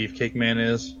big beefcake man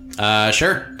is?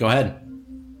 Sure, go ahead.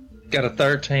 Got a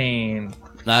 13.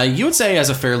 You would say he has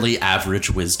a fairly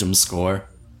average wisdom score.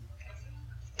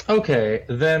 Okay,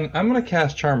 then I'm gonna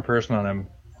cast Charm Person on him.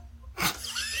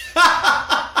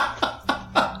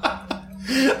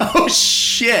 Oh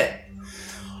shit!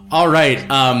 All right.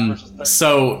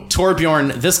 So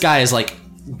Torbjorn, this guy is like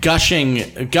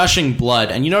gushing blood,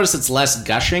 and you notice it's less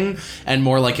gushing and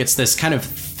more like it's this kind of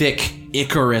thick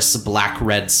Icarus black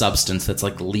red substance that's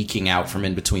like leaking out from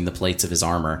in between the plates of his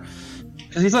armor.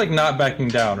 Because he's like not backing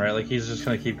down, right? Like he's just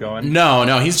gonna keep going.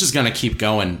 No, he's just gonna keep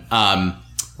going.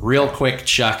 Real quick,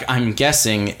 Chuck. I'm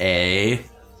guessing a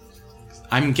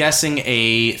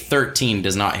 13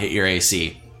 does not hit your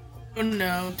AC. Oh,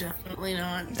 no, definitely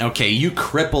not. Okay, you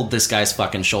crippled this guy's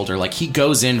fucking shoulder. Like, he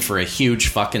goes in for a huge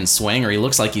fucking swing, or he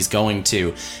looks like he's going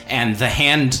to, and the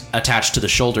hand attached to the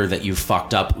shoulder that you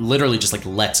fucked up literally just, like,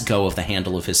 lets go of the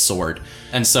handle of his sword.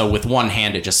 And so with one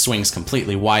hand, it just swings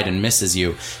completely wide and misses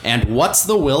you. And what's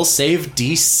the will save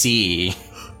DC?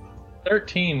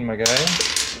 13, my guy.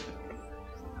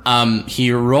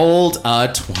 He rolled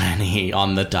a 20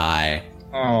 on the die.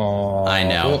 Oh, I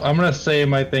know. Well, I'm gonna say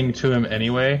my thing to him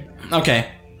anyway.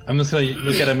 Okay. I'm just gonna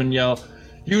look at him and yell,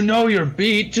 "You know you're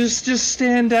beat. Just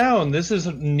stand down. This is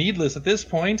needless at this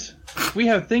point. We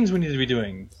have things we need to be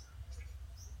doing."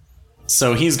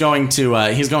 So he's going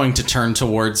to turn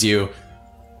towards you.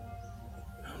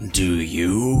 Do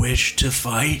you wish to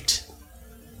fight?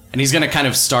 And he's going to kind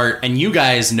of start, and you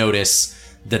guys notice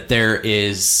that there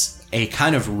is a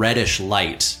kind of reddish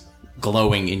light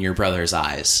glowing in your brother's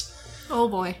eyes. Oh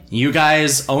boy. You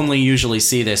guys only usually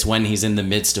see this when he's in the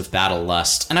midst of battle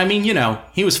lust. And I mean, you know,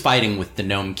 he was fighting with the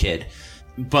gnome kid.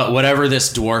 But whatever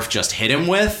this dwarf just hit him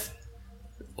with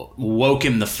woke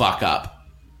him the fuck up.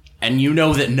 And you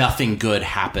know that nothing good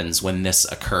happens when this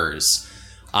occurs.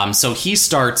 So he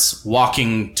starts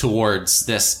walking towards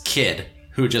this kid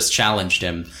who just challenged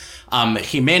him.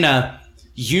 Jimena,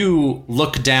 you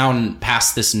look down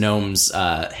past this gnome's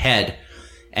head,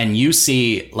 and you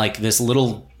see like this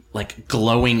little like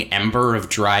glowing ember of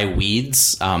dry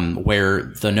weeds where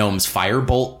the gnome's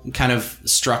firebolt kind of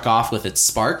struck off with its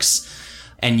sparks.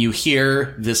 And you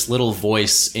hear this little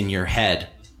voice in your head.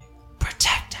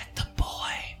 Protect the boy.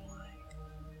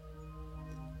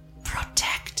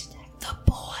 Protect the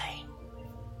boy.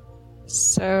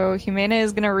 So Jimena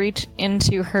is going to reach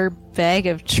into her bag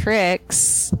of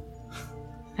tricks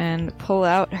and pull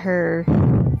out her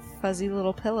fuzzy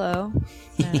little pillow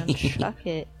and chuck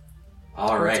it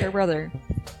towards her brother,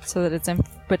 so that it's in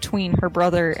between her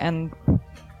brother and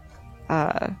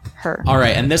her. All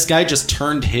right, and this guy just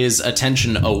turned his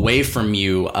attention away from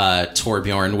you,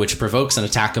 Torbjorn, which provokes an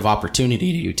attack of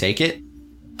opportunity. Do you take it?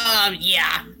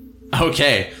 Yeah.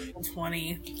 Okay.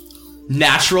 20.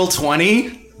 Natural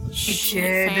 20?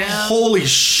 Shit. Holy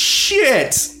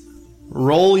shit!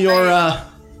 Roll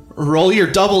your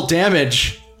double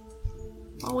damage.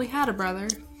 Well, we had a brother.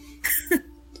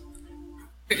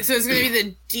 So it's gonna be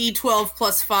the D12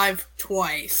 plus 5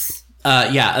 twice.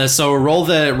 So roll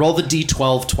the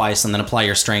D12 twice and then apply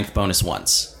your strength bonus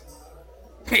once.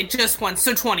 Okay, just once,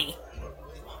 so 20.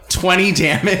 20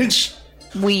 damage?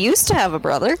 We used to have a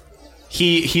brother.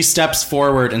 He steps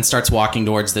forward and starts walking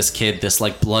towards this kid, this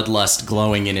like bloodlust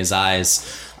glowing in his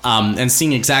eyes. And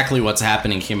seeing exactly what's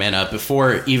happening, Jimena,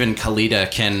 before even Khalida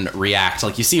can react.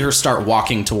 Like, you see her start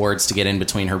walking towards to get in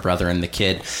between her brother and the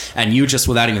kid, and you just,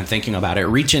 without even thinking about it,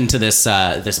 reach into this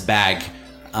bag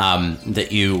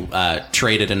that you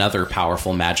traded another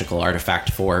powerful magical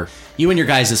artifact for. You and your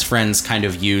guys' friends kind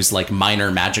of use, like,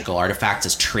 minor magical artifacts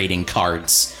as trading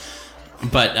cards.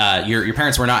 But your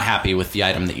parents were not happy with the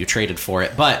item that you traded for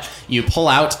it. But you pull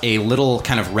out a little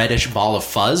kind of reddish ball of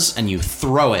fuzz, and you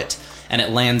throw it, and it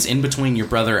lands in between your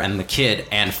brother and the kid,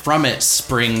 and from it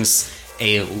springs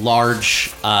a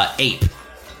large ape.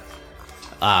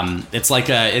 It's like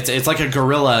a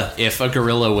gorilla if a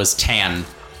gorilla was tan,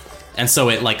 and so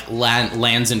it like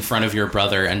lands in front of your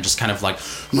brother and just kind of like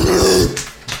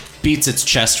beats its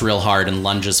chest real hard and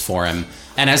lunges for him.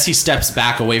 And as he steps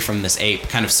back away from this ape,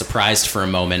 kind of surprised for a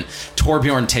moment,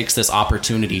 Torbjorn takes this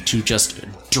opportunity to just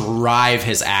drive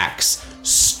his axe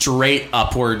straight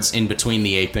upwards in between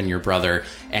the ape and your brother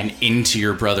and into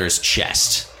your brother's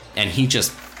chest. And he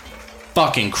just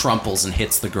fucking crumples and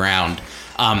hits the ground.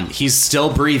 He's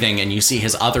still breathing, and you see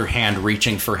his other hand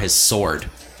reaching for his sword.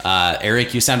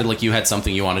 Eric, you sounded like you had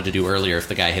something you wanted to do earlier if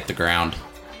the guy hit the ground.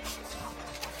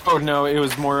 Oh no, it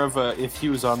was more of a if he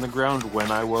was on the ground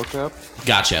when I woke up.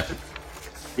 Gotcha.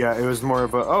 Yeah, it was more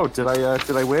of a did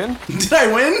I win? Did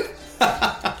I win?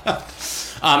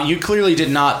 You clearly did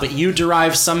not, but you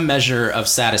derive some measure of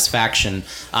satisfaction.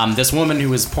 This woman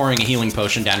who is pouring a healing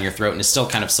potion down your throat and is still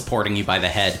kind of supporting you by the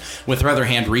head, with her other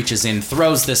hand reaches in,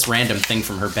 throws this random thing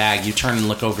from her bag. You turn and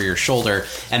look over your shoulder,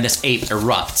 and this ape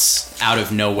erupts out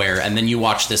of nowhere, and then you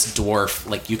watch this dwarf,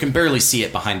 like, you can barely see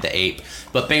it behind the ape,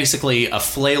 but basically a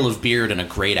flail of beard and a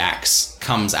great axe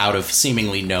comes out of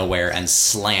seemingly nowhere and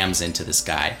slams into this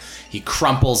guy. He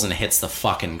crumples and hits the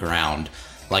fucking ground.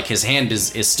 Like, his hand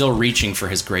is still reaching for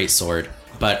his greatsword.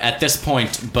 But at this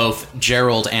point, both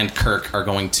Gerald and Kirk are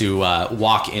going to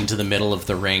walk into the middle of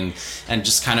the ring and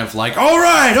just kind of like, all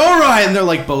right, and they're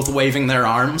like both waving their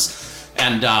arms.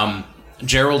 And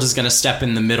Gerald is going to step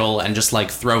in the middle and just like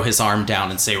throw his arm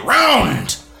down and say,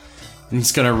 round! And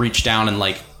he's going to reach down and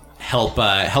like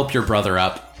help your brother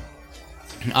up.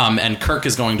 And Kirk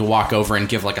is going to walk over and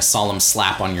give like a solemn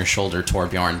slap on your shoulder,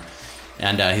 Torbjorn.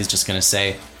 And he's just going to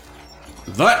say,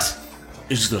 that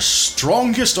is the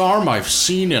strongest arm I've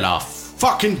seen in a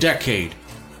fucking decade.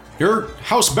 You're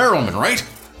House Barrowman, right?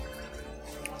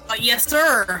 Yes,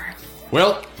 sir.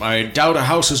 Well, I doubt a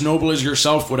house as noble as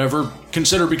yourself would ever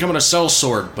consider becoming a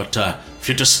sellsword, but if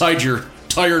you decide you're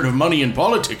tired of money and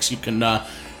politics, you can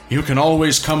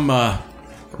always come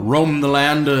roam the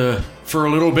land for a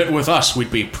little bit with us.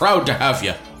 We'd be proud to have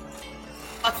you.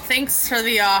 Thanks for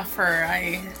the offer.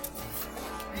 I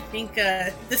think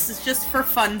this is just for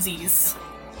funsies.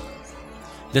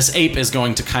 This ape is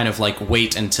going to kind of like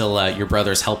wait until your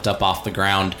brother's helped up off the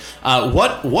ground.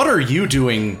 What are you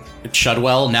doing,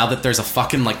 Chudwell, now that there's a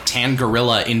fucking like tan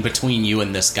gorilla in between you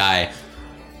and this guy?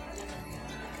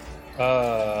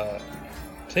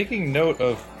 Taking note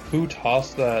of who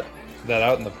tossed that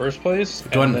out in the first place,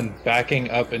 and then backing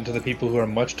up into the people who are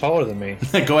much taller than me.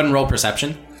 Go ahead and roll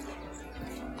perception.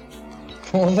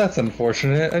 Well, that's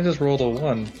unfortunate. I just rolled a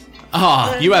 1.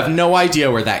 You have no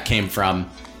idea where that came from,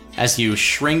 as you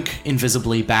shrink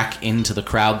invisibly back into the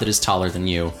crowd that is taller than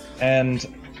you. And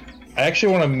I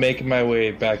actually want to make my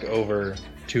way back over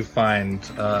to find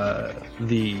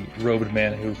the robed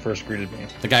man who first greeted me.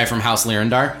 The guy from House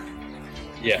Lyrandar?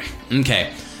 Yeah.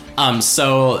 Okay.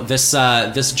 So this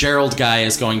Gerald guy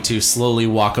is going to slowly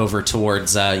walk over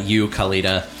towards you,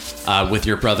 Khalida, with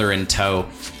your brother in tow,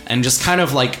 and just kind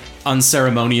of like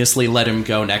unceremoniously let him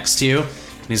go next to you.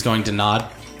 And he's going to nod.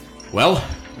 Well,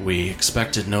 we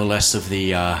expected no less of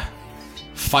the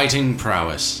fighting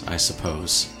prowess, I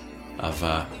suppose, of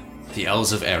the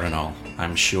Elves of Aerenal.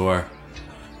 I'm sure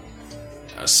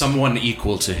someone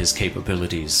equal to his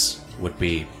capabilities would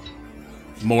be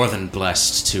more than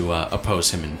blessed to oppose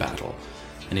him in battle.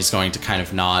 And he's going to kind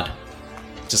of nod,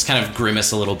 just kind of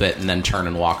grimace a little bit, and then turn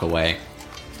and walk away.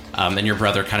 And your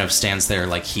brother kind of stands there,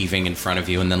 like, heaving in front of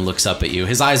you, and then looks up at you.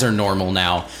 His eyes are normal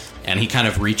now, and he kind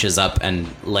of reaches up and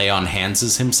lay on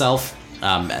hands himself,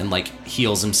 and, like,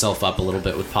 heals himself up a little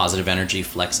bit with positive energy,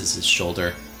 flexes his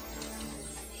shoulder.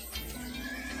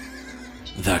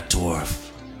 That dwarf.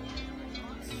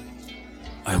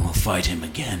 I will fight him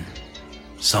again.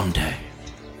 Someday.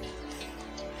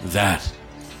 That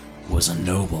was a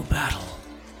noble battle.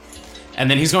 And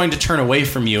then he's going to turn away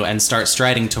from you and start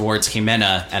striding towards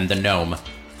Jimena and the gnome.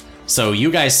 So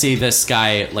you guys see this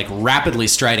guy, like, rapidly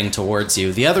striding towards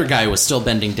you. The other guy was still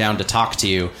bending down to talk to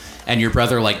you, and your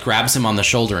brother, like, grabs him on the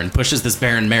shoulder and pushes this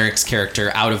Baron Merrick's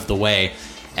character out of the way.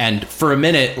 And for a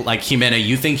minute, like, Jimena,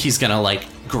 you think he's gonna, like,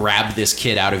 grab this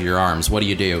kid out of your arms. What do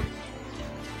you do?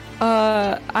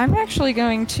 I'm actually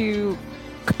going to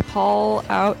call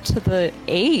out to the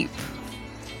ape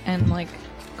and, like,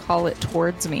 call it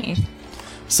towards me.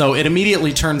 So it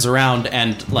immediately turns around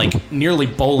and, like, nearly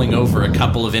bowling over a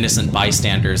couple of innocent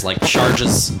bystanders, like,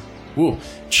 charges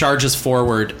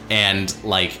forward and,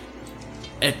 like,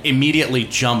 it immediately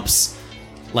jumps,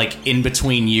 like, in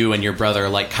between you and your brother,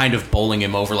 like, kind of bowling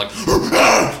him over, like,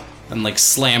 and, like,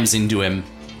 slams into him,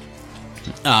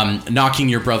 knocking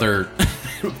your brother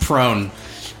prone,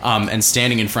 and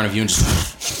standing in front of you and just...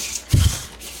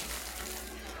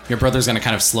 Your brother's gonna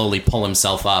kind of slowly pull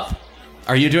himself up.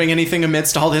 Are you doing anything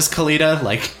amidst all this, Khalida?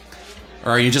 Like,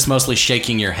 or are you just mostly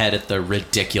shaking your head at the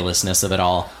ridiculousness of it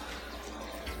all?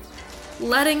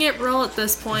 Letting it roll at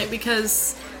this point,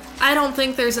 because I don't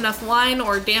think there's enough wine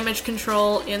or damage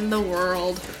control in the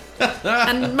world.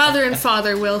 And mother and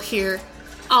father will hear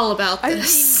all about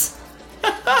this.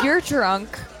 I mean, you're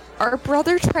drunk. Our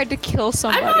brother tried to kill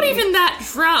somebody. I'm not even that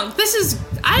drunk.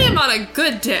 I am on a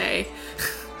good day.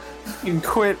 I can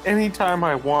quit anytime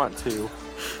I want to.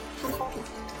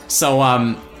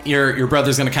 So, your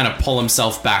brother's gonna kind of pull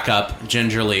himself back up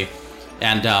gingerly,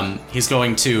 and he's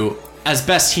going to, as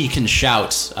best he can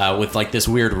shout, with like this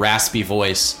weird raspy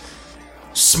voice,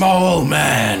 "Small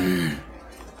man,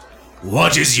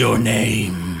 What is your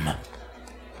name?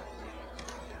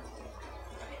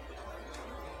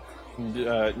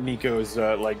 Nico is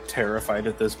like terrified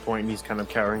at this point, and he's kind of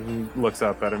cowering. He looks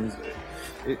up at him.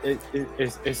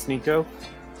 It's Nico?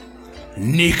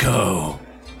 Nico,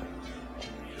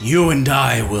 you and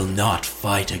I will not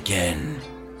fight again.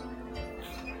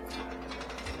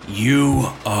 You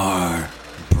are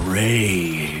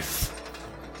brave.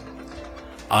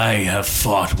 I have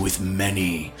fought with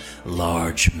many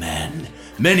large men,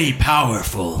 many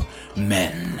powerful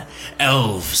men,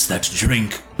 elves that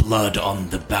drink blood on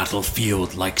the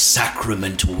battlefield like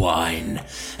sacrament wine,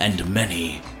 and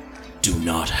many do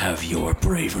not have your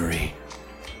bravery.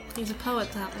 He's a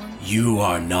poet, that one. You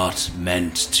are not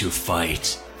meant to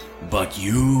fight, but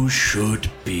you should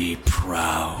be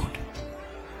proud.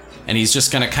 And he's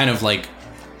just gonna kind of like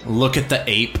look at the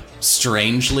ape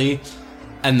strangely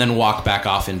and then walk back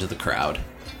off into the crowd.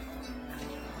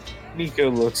 Nico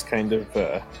looks kind of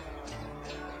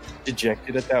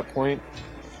dejected at that point.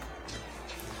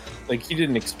 Like, he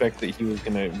didn't expect that he was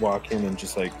gonna walk in and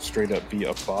just like straight up be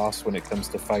a boss when it comes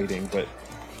to fighting, but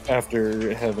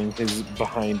after having his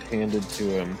behind handed to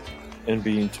him and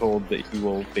being told that he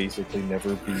will basically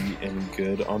never be any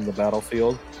good on the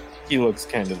battlefield, he looks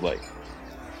kind of like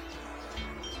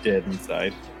dead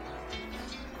inside.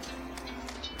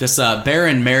 This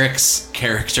Baron Merrick's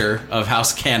character of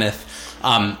House Cannith,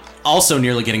 also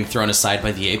nearly getting thrown aside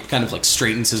by the ape, kind of like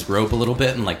straightens his robe a little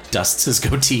bit and like dusts his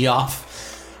goatee off.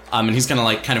 And he's gonna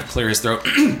like kind of clear his throat.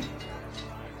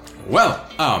 Well,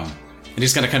 and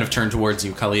he's gonna kind of turn towards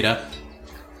you, Khalida.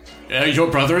 Your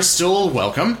brother is still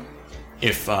welcome,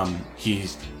 if he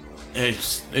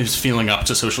is feeling up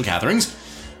to social gatherings.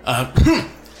 And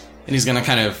he's gonna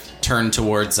kind of turn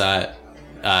towards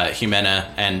Jimena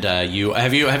and you.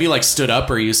 Have you like stood up,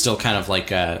 or are you still kind of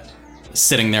like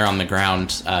sitting there on the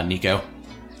ground, Nico?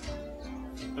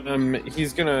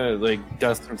 He's gonna like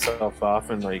dust himself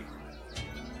off and like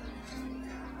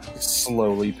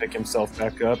slowly pick himself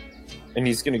back up, and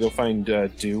he's gonna go find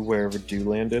Dew wherever Dew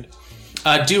landed.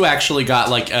 Dew actually got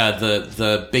like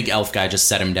the big elf guy just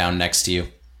set him down next to you.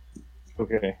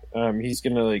 Okay. He's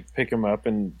gonna like pick him up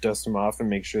and dust him off and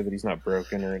make sure that he's not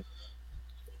broken or.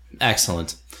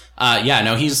 Excellent. Yeah,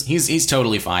 no, he's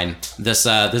totally fine. This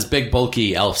big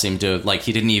bulky elf seemed to like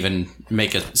he didn't even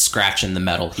make a scratch in the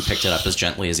metal. He picked it up as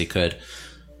gently as he could.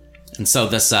 And so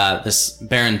this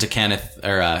Baron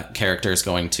Decannith character is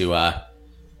going to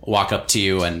walk up to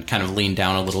you and kind of lean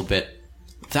down a little bit.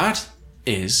 That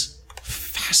is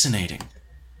fascinating.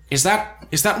 Is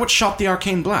that what shot the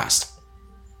arcane blast?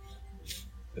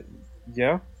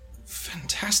 Yeah.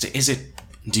 Fantastic. Is it?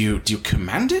 Do you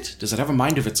command it? Does it have a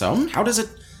mind of its own? How does it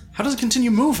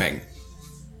continue moving?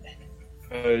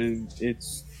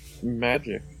 It's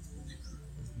magic.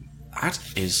 That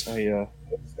is.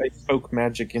 I spoke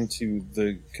magic into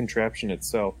the contraption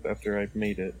itself after I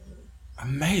made it.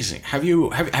 Amazing. Have you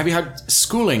had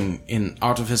schooling in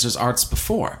Artificer's Arts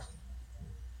before?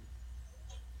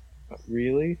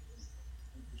 Really?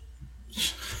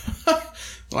 Well,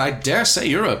 I dare say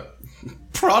you're a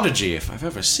prodigy if I've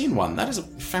ever seen one. That is a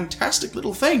fantastic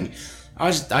little thing.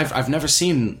 I've never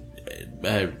seen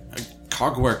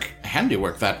cogwork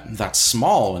handiwork that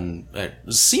small and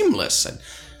seamless. And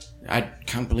I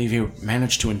can't believe you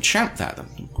managed to enchant that. That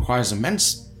requires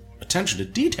immense attention to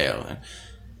detail. And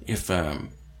if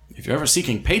you're ever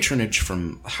seeking patronage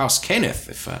from House Cannith,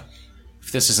 if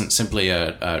this isn't simply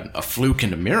a fluke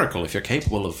and a miracle, if you're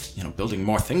capable of building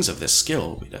more things of this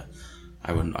skill,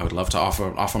 I would love to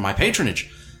offer my patronage.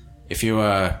 If you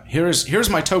here's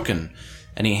my token,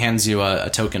 and he hands you a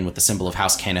token with the symbol of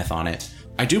House Cannith on it.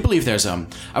 I do believe there's I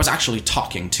was actually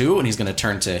talking to, and he's going to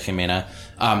turn to Jimena.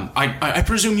 I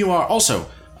presume you are also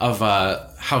of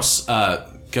House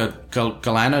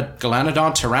Galanadon,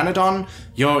 Pteranodon.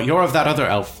 You're of that other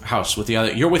elf house with the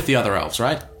other. You're with the other elves,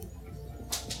 right?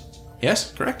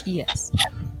 Yes, correct. Yes.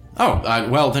 Oh,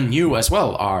 well, then you as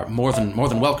well are more than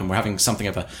welcome. We're having something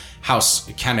of a House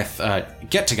Cannith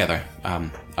get-together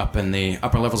up in the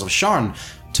upper levels of Sharn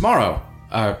tomorrow.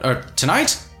 Or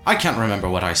tonight? I can't remember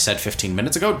what I said 15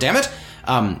 minutes ago, damn it!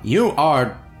 You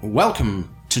are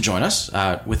welcome to join us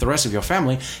with the rest of your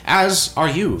family, as are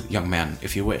you, young man,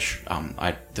 if you wish.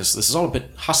 This is all a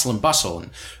bit hustle and bustle,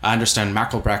 and I understand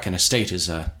Mackelbracken Estate is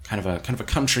kind of a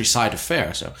countryside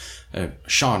affair, so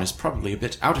Sharn is probably a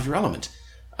bit out of your element.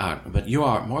 But you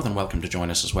are more than welcome to join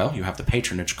us as well. You have the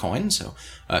patronage coin, so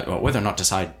whether or not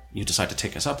you decide to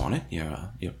take us up on it,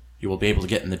 you will be able to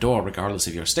get in the door regardless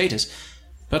of your status.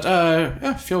 But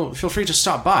yeah, feel free to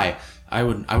stop by. I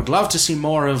would love to see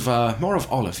more of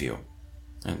all of you.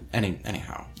 And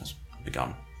anyhow, let's be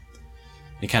gone.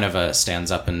 He kind of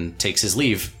stands up and takes his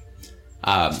leave,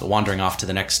 wandering off to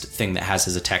the next thing that has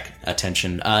his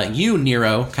attention. You,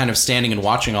 Nero, kind of standing and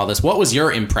watching all this, what was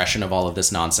your impression of all of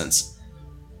this nonsense?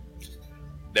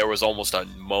 There was almost a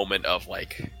moment of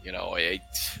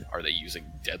are they using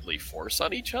deadly force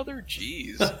on each other?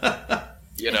 Jeez.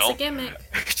 It's a gimmick.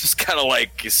 Just kind of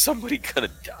like, is somebody gonna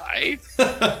die?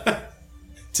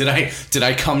 Did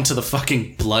I come to the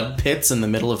fucking blood pits in the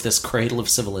middle of this cradle of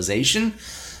civilization?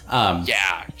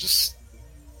 Yeah, just.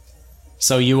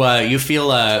 So you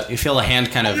feel a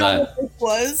hand kind of. What this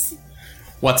was?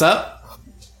 What's up?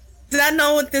 Did I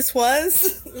know what this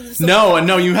was?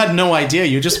 No, you had no idea.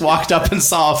 You just walked up and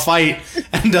saw a fight,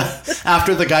 and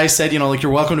after the guy said,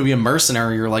 you're welcome to be a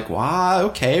mercenary, you're like, why?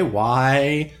 Okay,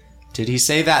 why did he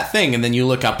say that thing? And then you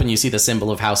look up and you see the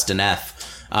symbol of House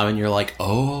Deneth, and you're like,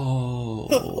 oh.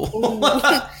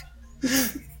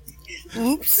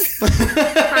 Oops.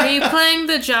 Are you playing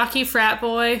the jockey frat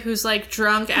boy who's like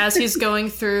drunk as he's going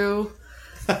through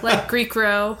like Greek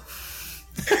row?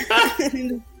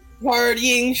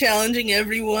 Partying, challenging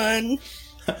everyone.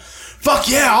 Fuck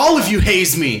yeah, all of you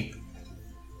haze me.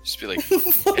 Just be like,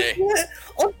 hey.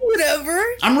 Whatever.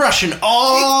 I'm rushing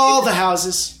all the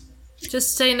houses.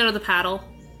 Just say no to the paddle.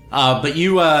 But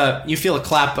you feel a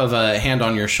clap of a hand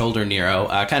on your shoulder, Nero,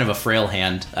 kind of a frail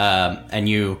hand, and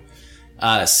you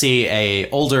see a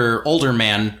older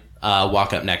man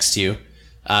walk up next to you.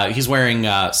 He's wearing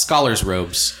scholar's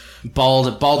robes,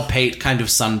 bald pate, kind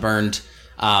of sunburned,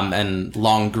 and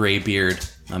long gray beard.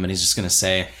 And he's just gonna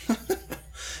say,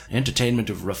 "Entertainment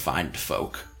of refined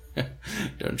folk."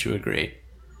 Don't you agree?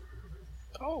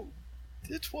 Oh,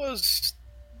 it was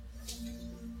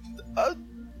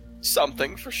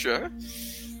something for sure.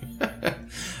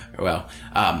 Well,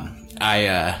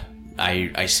 I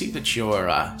see that you're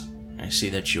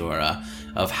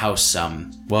of House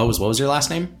what was your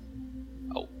last name?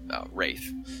 Oh, Wraith.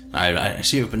 I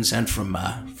see you've been sent from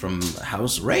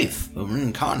House Wraith over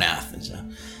in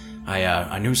Karnath.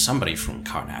 I knew somebody from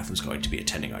Karnath was going to be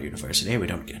attending our university. We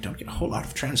don't get a whole lot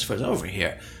of transfers over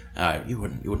here. You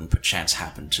wouldn't perchance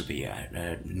happen to be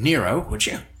Nero, would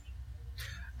you?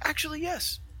 Actually,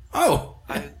 yes. Oh,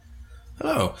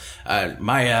 hello.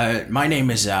 My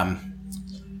name is I'm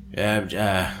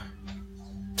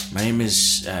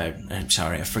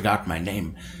sorry, I forgot my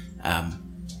name.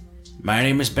 My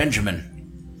name is Benjamin.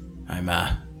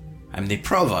 I'm the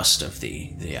provost of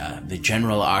the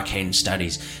General Arcane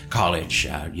Studies College.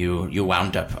 You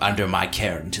wound up under my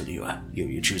care until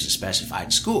you choose a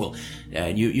specified school.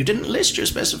 You didn't list your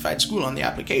specified school on the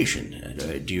application.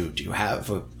 Do you have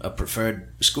a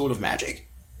preferred school of magic?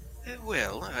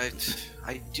 Well,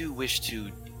 I do wish to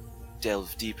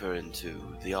delve deeper into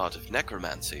the art of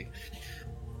necromancy.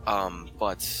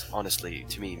 But honestly,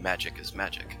 to me, magic is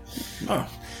magic. Oh,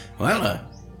 well,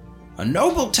 a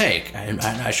noble take.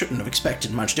 I shouldn't have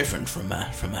expected much different from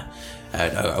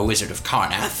a wizard of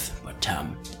Karnath. But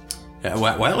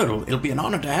well, it'll be an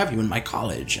honor to have you in my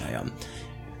college. The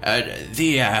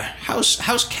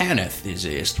House Cannith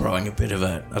is throwing a bit of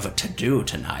a to-do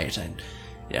tonight, and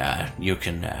you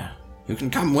can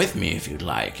come with me if you'd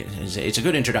like. It's a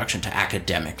good introduction to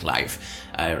academic life,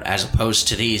 as opposed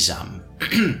to these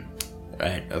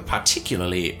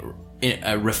particularly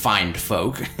refined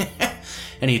folk.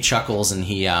 And he chuckles and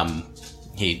he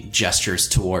gestures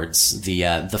towards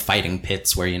the fighting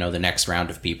pits where the next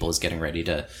round of people is getting ready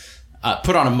to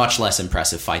put on a much less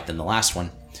impressive fight than the last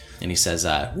one. And he says,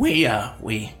 "We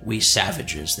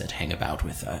savages that hang about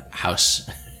with House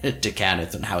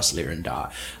Decaneth and House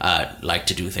Lyrandar like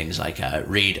to do things like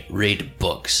read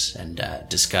books and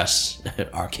discuss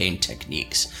arcane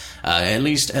techniques, at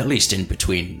least in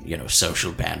between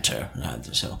social banter.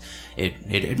 So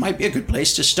it might be a good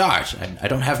place to start. I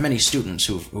don't have many students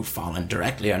who've fallen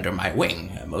directly under my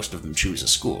wing. Most of them choose a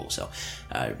school. So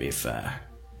if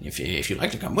you'd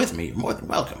like to come with me, you're more than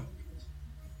welcome."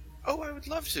 Oh, I would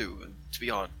love to. To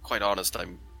be quite honest,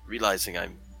 I'm realizing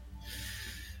I'm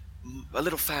a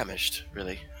little famished,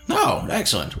 really. Oh,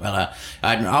 excellent. Well,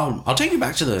 I'll take you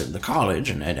back to the college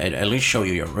and at least show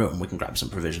you your room. We can grab some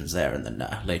provisions there, and then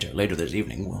later this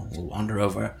evening we'll wander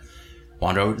over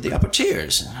to the upper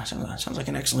tiers. Sounds like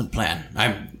an excellent plan.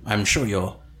 I'm sure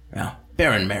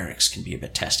Baron Merrick's can be a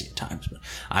bit testy at times, but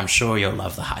I'm sure you'll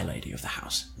love the High Lady of the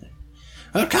house.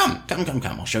 Well, come.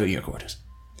 I'll show you your quarters.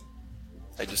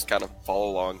 I just kind of follow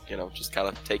along, just kind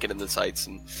of taking in the sights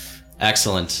and.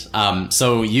 Excellent.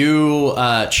 So you,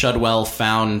 Chudwell,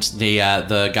 found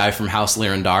the guy from House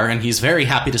Lyrandar, and he's very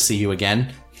happy to see you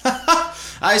again.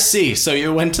 I see. So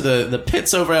you went to the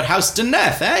pits over at House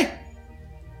Deneth, eh?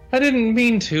 I didn't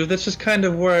mean to. That's just kind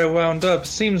of where I wound up.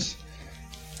 Seems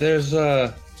there's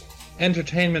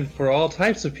entertainment for all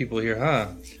types of people here, huh?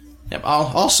 Yep,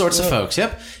 all sorts of folks.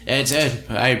 Yep, it's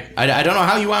I don't know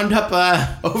how you wound up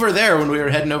over there when we were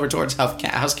heading over towards House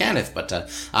Cannith, but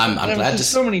I'm glad to.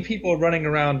 So many people running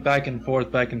around back and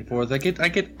forth. I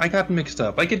got mixed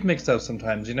up. I get mixed up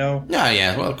sometimes, you know.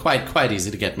 Yeah. Well, quite easy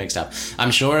to get mixed up.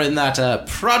 I'm sure in that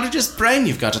prodigious brain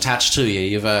you've got attached to you,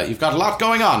 you've got a lot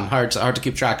going on. Hard to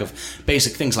keep track of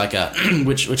basic things like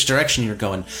which direction you're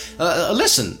going.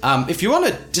 Listen, if you want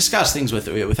to discuss things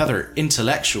with other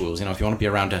intellectuals, you know, if you want to be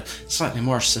around a slightly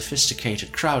more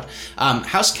sophisticated crowd.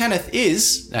 House Cannith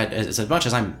is, as much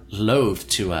as I'm loath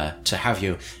to have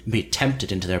you be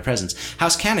tempted into their presence,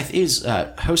 House Cannith is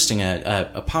hosting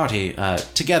a party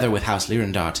together with House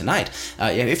Lyrindar tonight.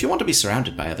 If you want to be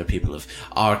surrounded by other people of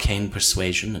arcane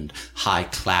persuasion and high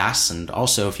class, and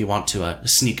also if you want to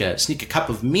sneak a cup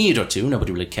of mead or two,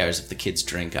 nobody really cares if the kids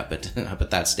drink up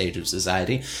at that stage of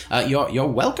society. You're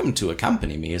welcome to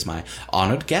accompany me as my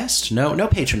honored guest. No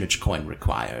patronage coin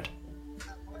required.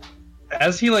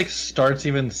 As he starts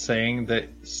even saying that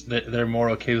they're more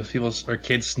okay with people or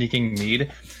kids sneaking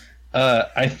mead,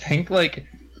 I think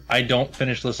I don't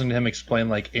finish listening to him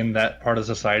explain in that part of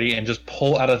society and just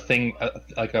pull out a thing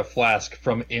like a flask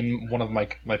from in one of my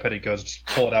petticoats, just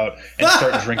pull it out and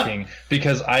start drinking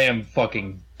because I am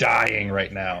fucking dying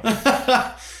right now.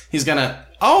 He's gonna.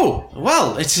 Oh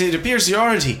well, it appears you're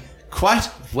already quite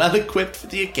well equipped for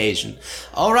the occasion.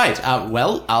 All right.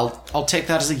 Well, I'll take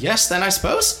that as a yes then, I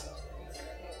suppose.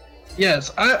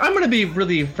 Yes, I'm going to be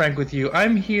really frank with you.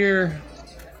 I'm here...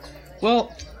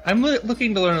 Well, I'm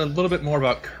looking to learn a little bit more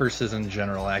about curses in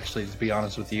general, actually, to be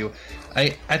honest with you.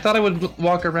 I thought I would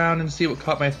walk around and see what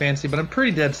caught my fancy, but I'm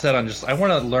pretty dead set on I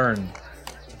want to learn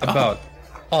about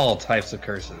all types of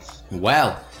curses.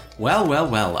 Well,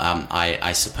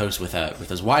 I suppose with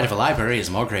as wide of a library as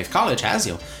Morgrave College has,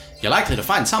 you're likely to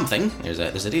find something. There's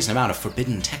a decent amount of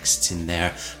forbidden texts in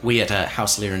there. We at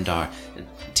House Lyrindar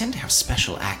tend to have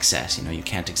special access. You know, you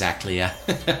can't exactly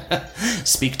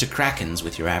speak to krakens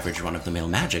with your average run-of-the-mill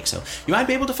magic, so you might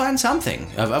be able to find something.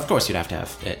 Of course, you'd have to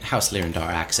have House Lyrindar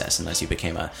access unless you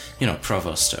became a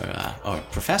provost or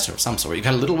professor of some sort. You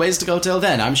got a little ways to go till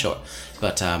then, I'm sure.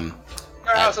 But our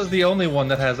house is the only one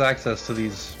that has access to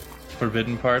these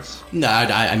forbidden parts. No,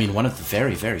 I mean one of the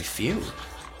very, very few.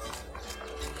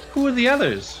 Who are the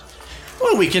others?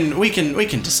 Well, we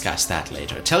can discuss that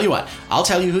later. Tell you what, I'll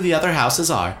tell you who the other houses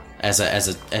are. As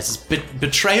a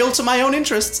betrayal to my own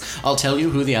interests, I'll tell you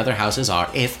who the other houses are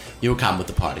if you come with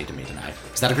the party to me tonight.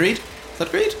 Is that agreed? I'll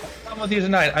come with you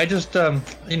tonight. I just,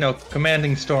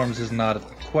 commanding storms is not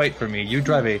quite for me. You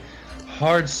drive a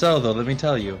hard sell, though, let me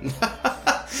tell you.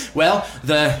 Well,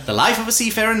 the life of a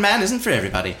seafaring man isn't for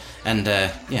everybody. And,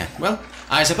 well,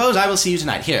 I suppose I will see you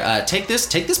tonight. Here, take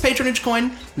this patronage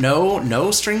coin.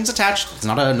 No strings attached. It's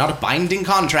not a binding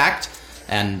contract,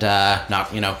 and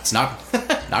it's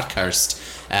not not cursed.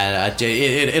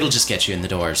 It'll just get you in the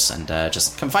doors, and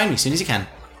just come find me as soon as you can.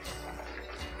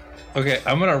 Okay,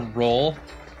 I'm gonna roll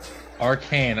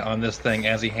Arcane on this thing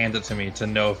as he hands it to me to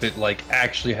know if it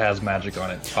actually has magic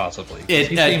on it, possibly.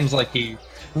 He seems like he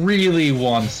really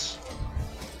wants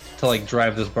to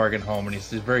drive this bargain home, and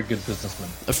he's a very good businessman.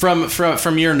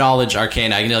 From your knowledge,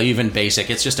 Arcane, I know even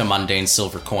basic, it's just a mundane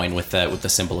silver coin with the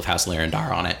symbol of House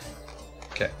Lyrindar on it.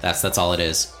 Okay, that's all it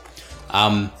is.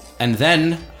 And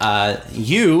then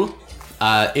you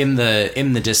in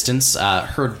the distance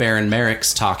heard Baron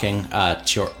Merrick's talking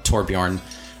to Torbjorn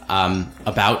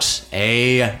about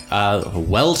a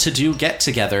well-to-do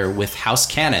get-together with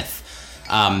House Cannith.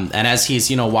 And as he's,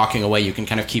 walking away, you can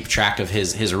kind of keep track of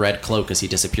his red cloak as he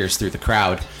disappears through the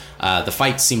crowd. The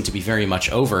fights seem to be very much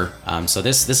over. So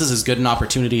this is as good an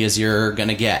opportunity as you're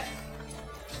gonna get.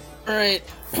 Alright.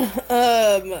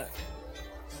 I'm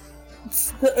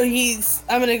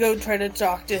gonna go try to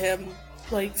talk to him,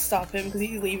 stop him, because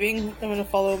he's leaving. I'm gonna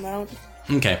follow him out.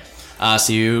 Okay.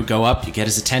 So you go up, you get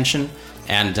his attention,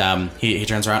 and he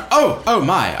turns around. Oh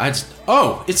my!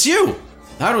 It's you!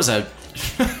 That was a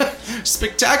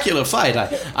spectacular fight.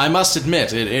 I must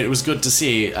admit, it was good to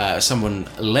see someone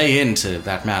lay into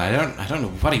that man. I don't know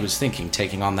what he was thinking,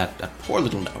 taking on that poor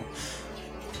little gnome.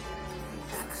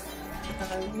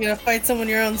 You gotta fight someone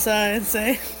your own size,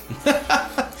 eh?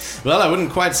 Well, I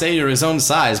wouldn't quite say you're his own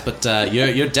size, but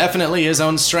you're definitely his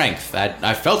own strength.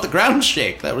 I felt the ground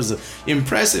shake. That was an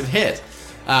impressive hit.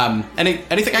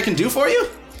 Anything I can do for you?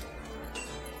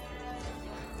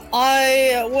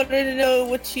 I wanted to know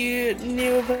what you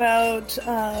knew about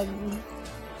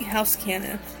House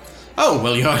Cannith. Oh,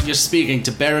 well, you're speaking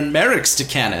to Baron Merrix de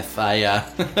Cannith.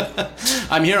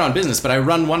 I'm here on business, but I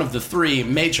run one of the 3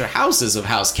 major houses of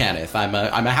House Cannith. I'm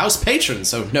a house patron,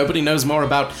 so nobody knows more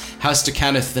about House de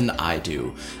Cannith than I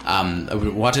do.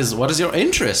 What is your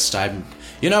interest? I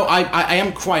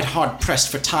am quite hard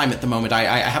pressed for time at the moment.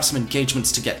 I have some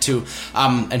engagements to get to.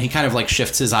 And he kind of like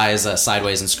shifts his eyes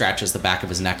sideways and scratches the back of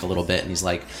his neck a little bit, and he's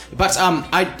like, but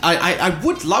I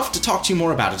would love to talk to you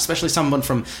more about it, especially someone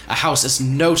from a house as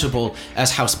notable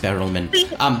as House Barrelman.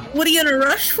 What are you in a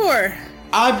rush for?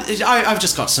 I've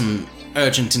just got some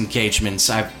urgent engagements.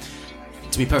 To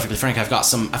be perfectly frank, I've got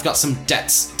some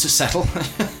debts to settle.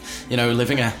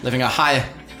 Living a high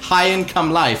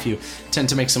income life, you tend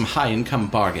to make some high income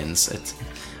bargains.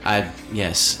 I've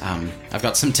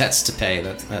got some debts to pay.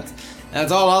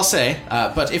 That's all I'll say.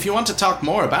 But if you want to talk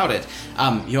more about it,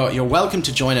 you're welcome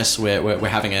to join us. We're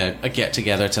having a get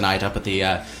together tonight up at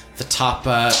the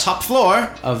top floor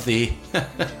of the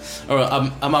or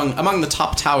among the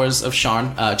top towers of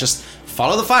Sharn. Just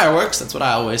follow the fireworks. That's what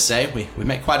I always say. We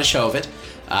make quite a show of it.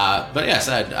 But yes,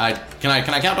 can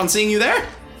I count on seeing you there?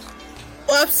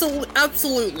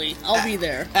 Absolutely. I'll be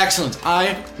there. Excellent.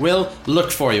 I will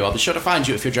look for you. I'll be sure to find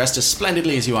you if you're dressed as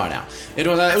splendidly as you are now. It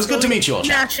was good to meet you all,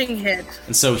 chap. Smashing hit.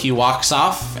 And so he walks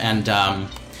off, and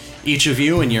each of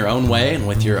you, in your own way and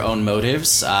with your own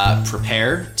motives,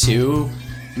 prepare to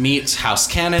meet House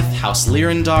Cannith, House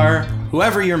Lyrindar,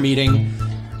 whoever you're meeting.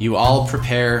 You all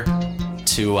prepare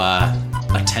to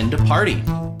attend a party.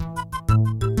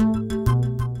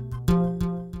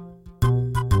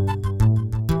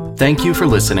 Thank you for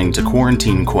listening to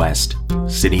Quarantine Quest,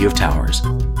 City of Towers.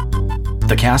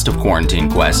 The cast of Quarantine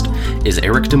Quest is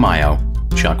Eric DeMaio,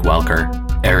 Chuck Welker,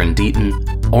 Aaron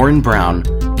Deaton, Oren Brown,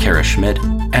 Kara Schmidt,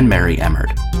 and Mary Emmert.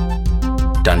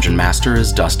 Dungeon Master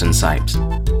is Dustin Sipes.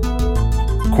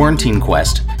 Quarantine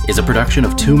Quest is a production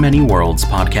of Too Many Worlds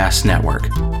Podcast Network.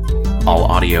 All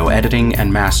audio editing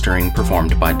and mastering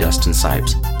performed by Dustin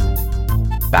Sipes.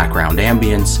 Background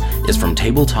ambience is from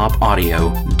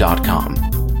tabletopaudio.com.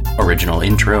 Original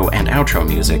intro and outro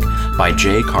music by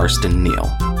J. Karsten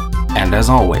Neal. And as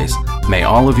always, may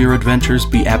all of your adventures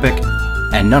be epic,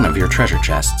 and none of your treasure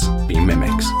chests be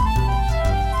mimics.